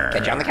 Yar.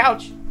 Catch you on the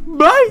couch.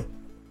 Bye.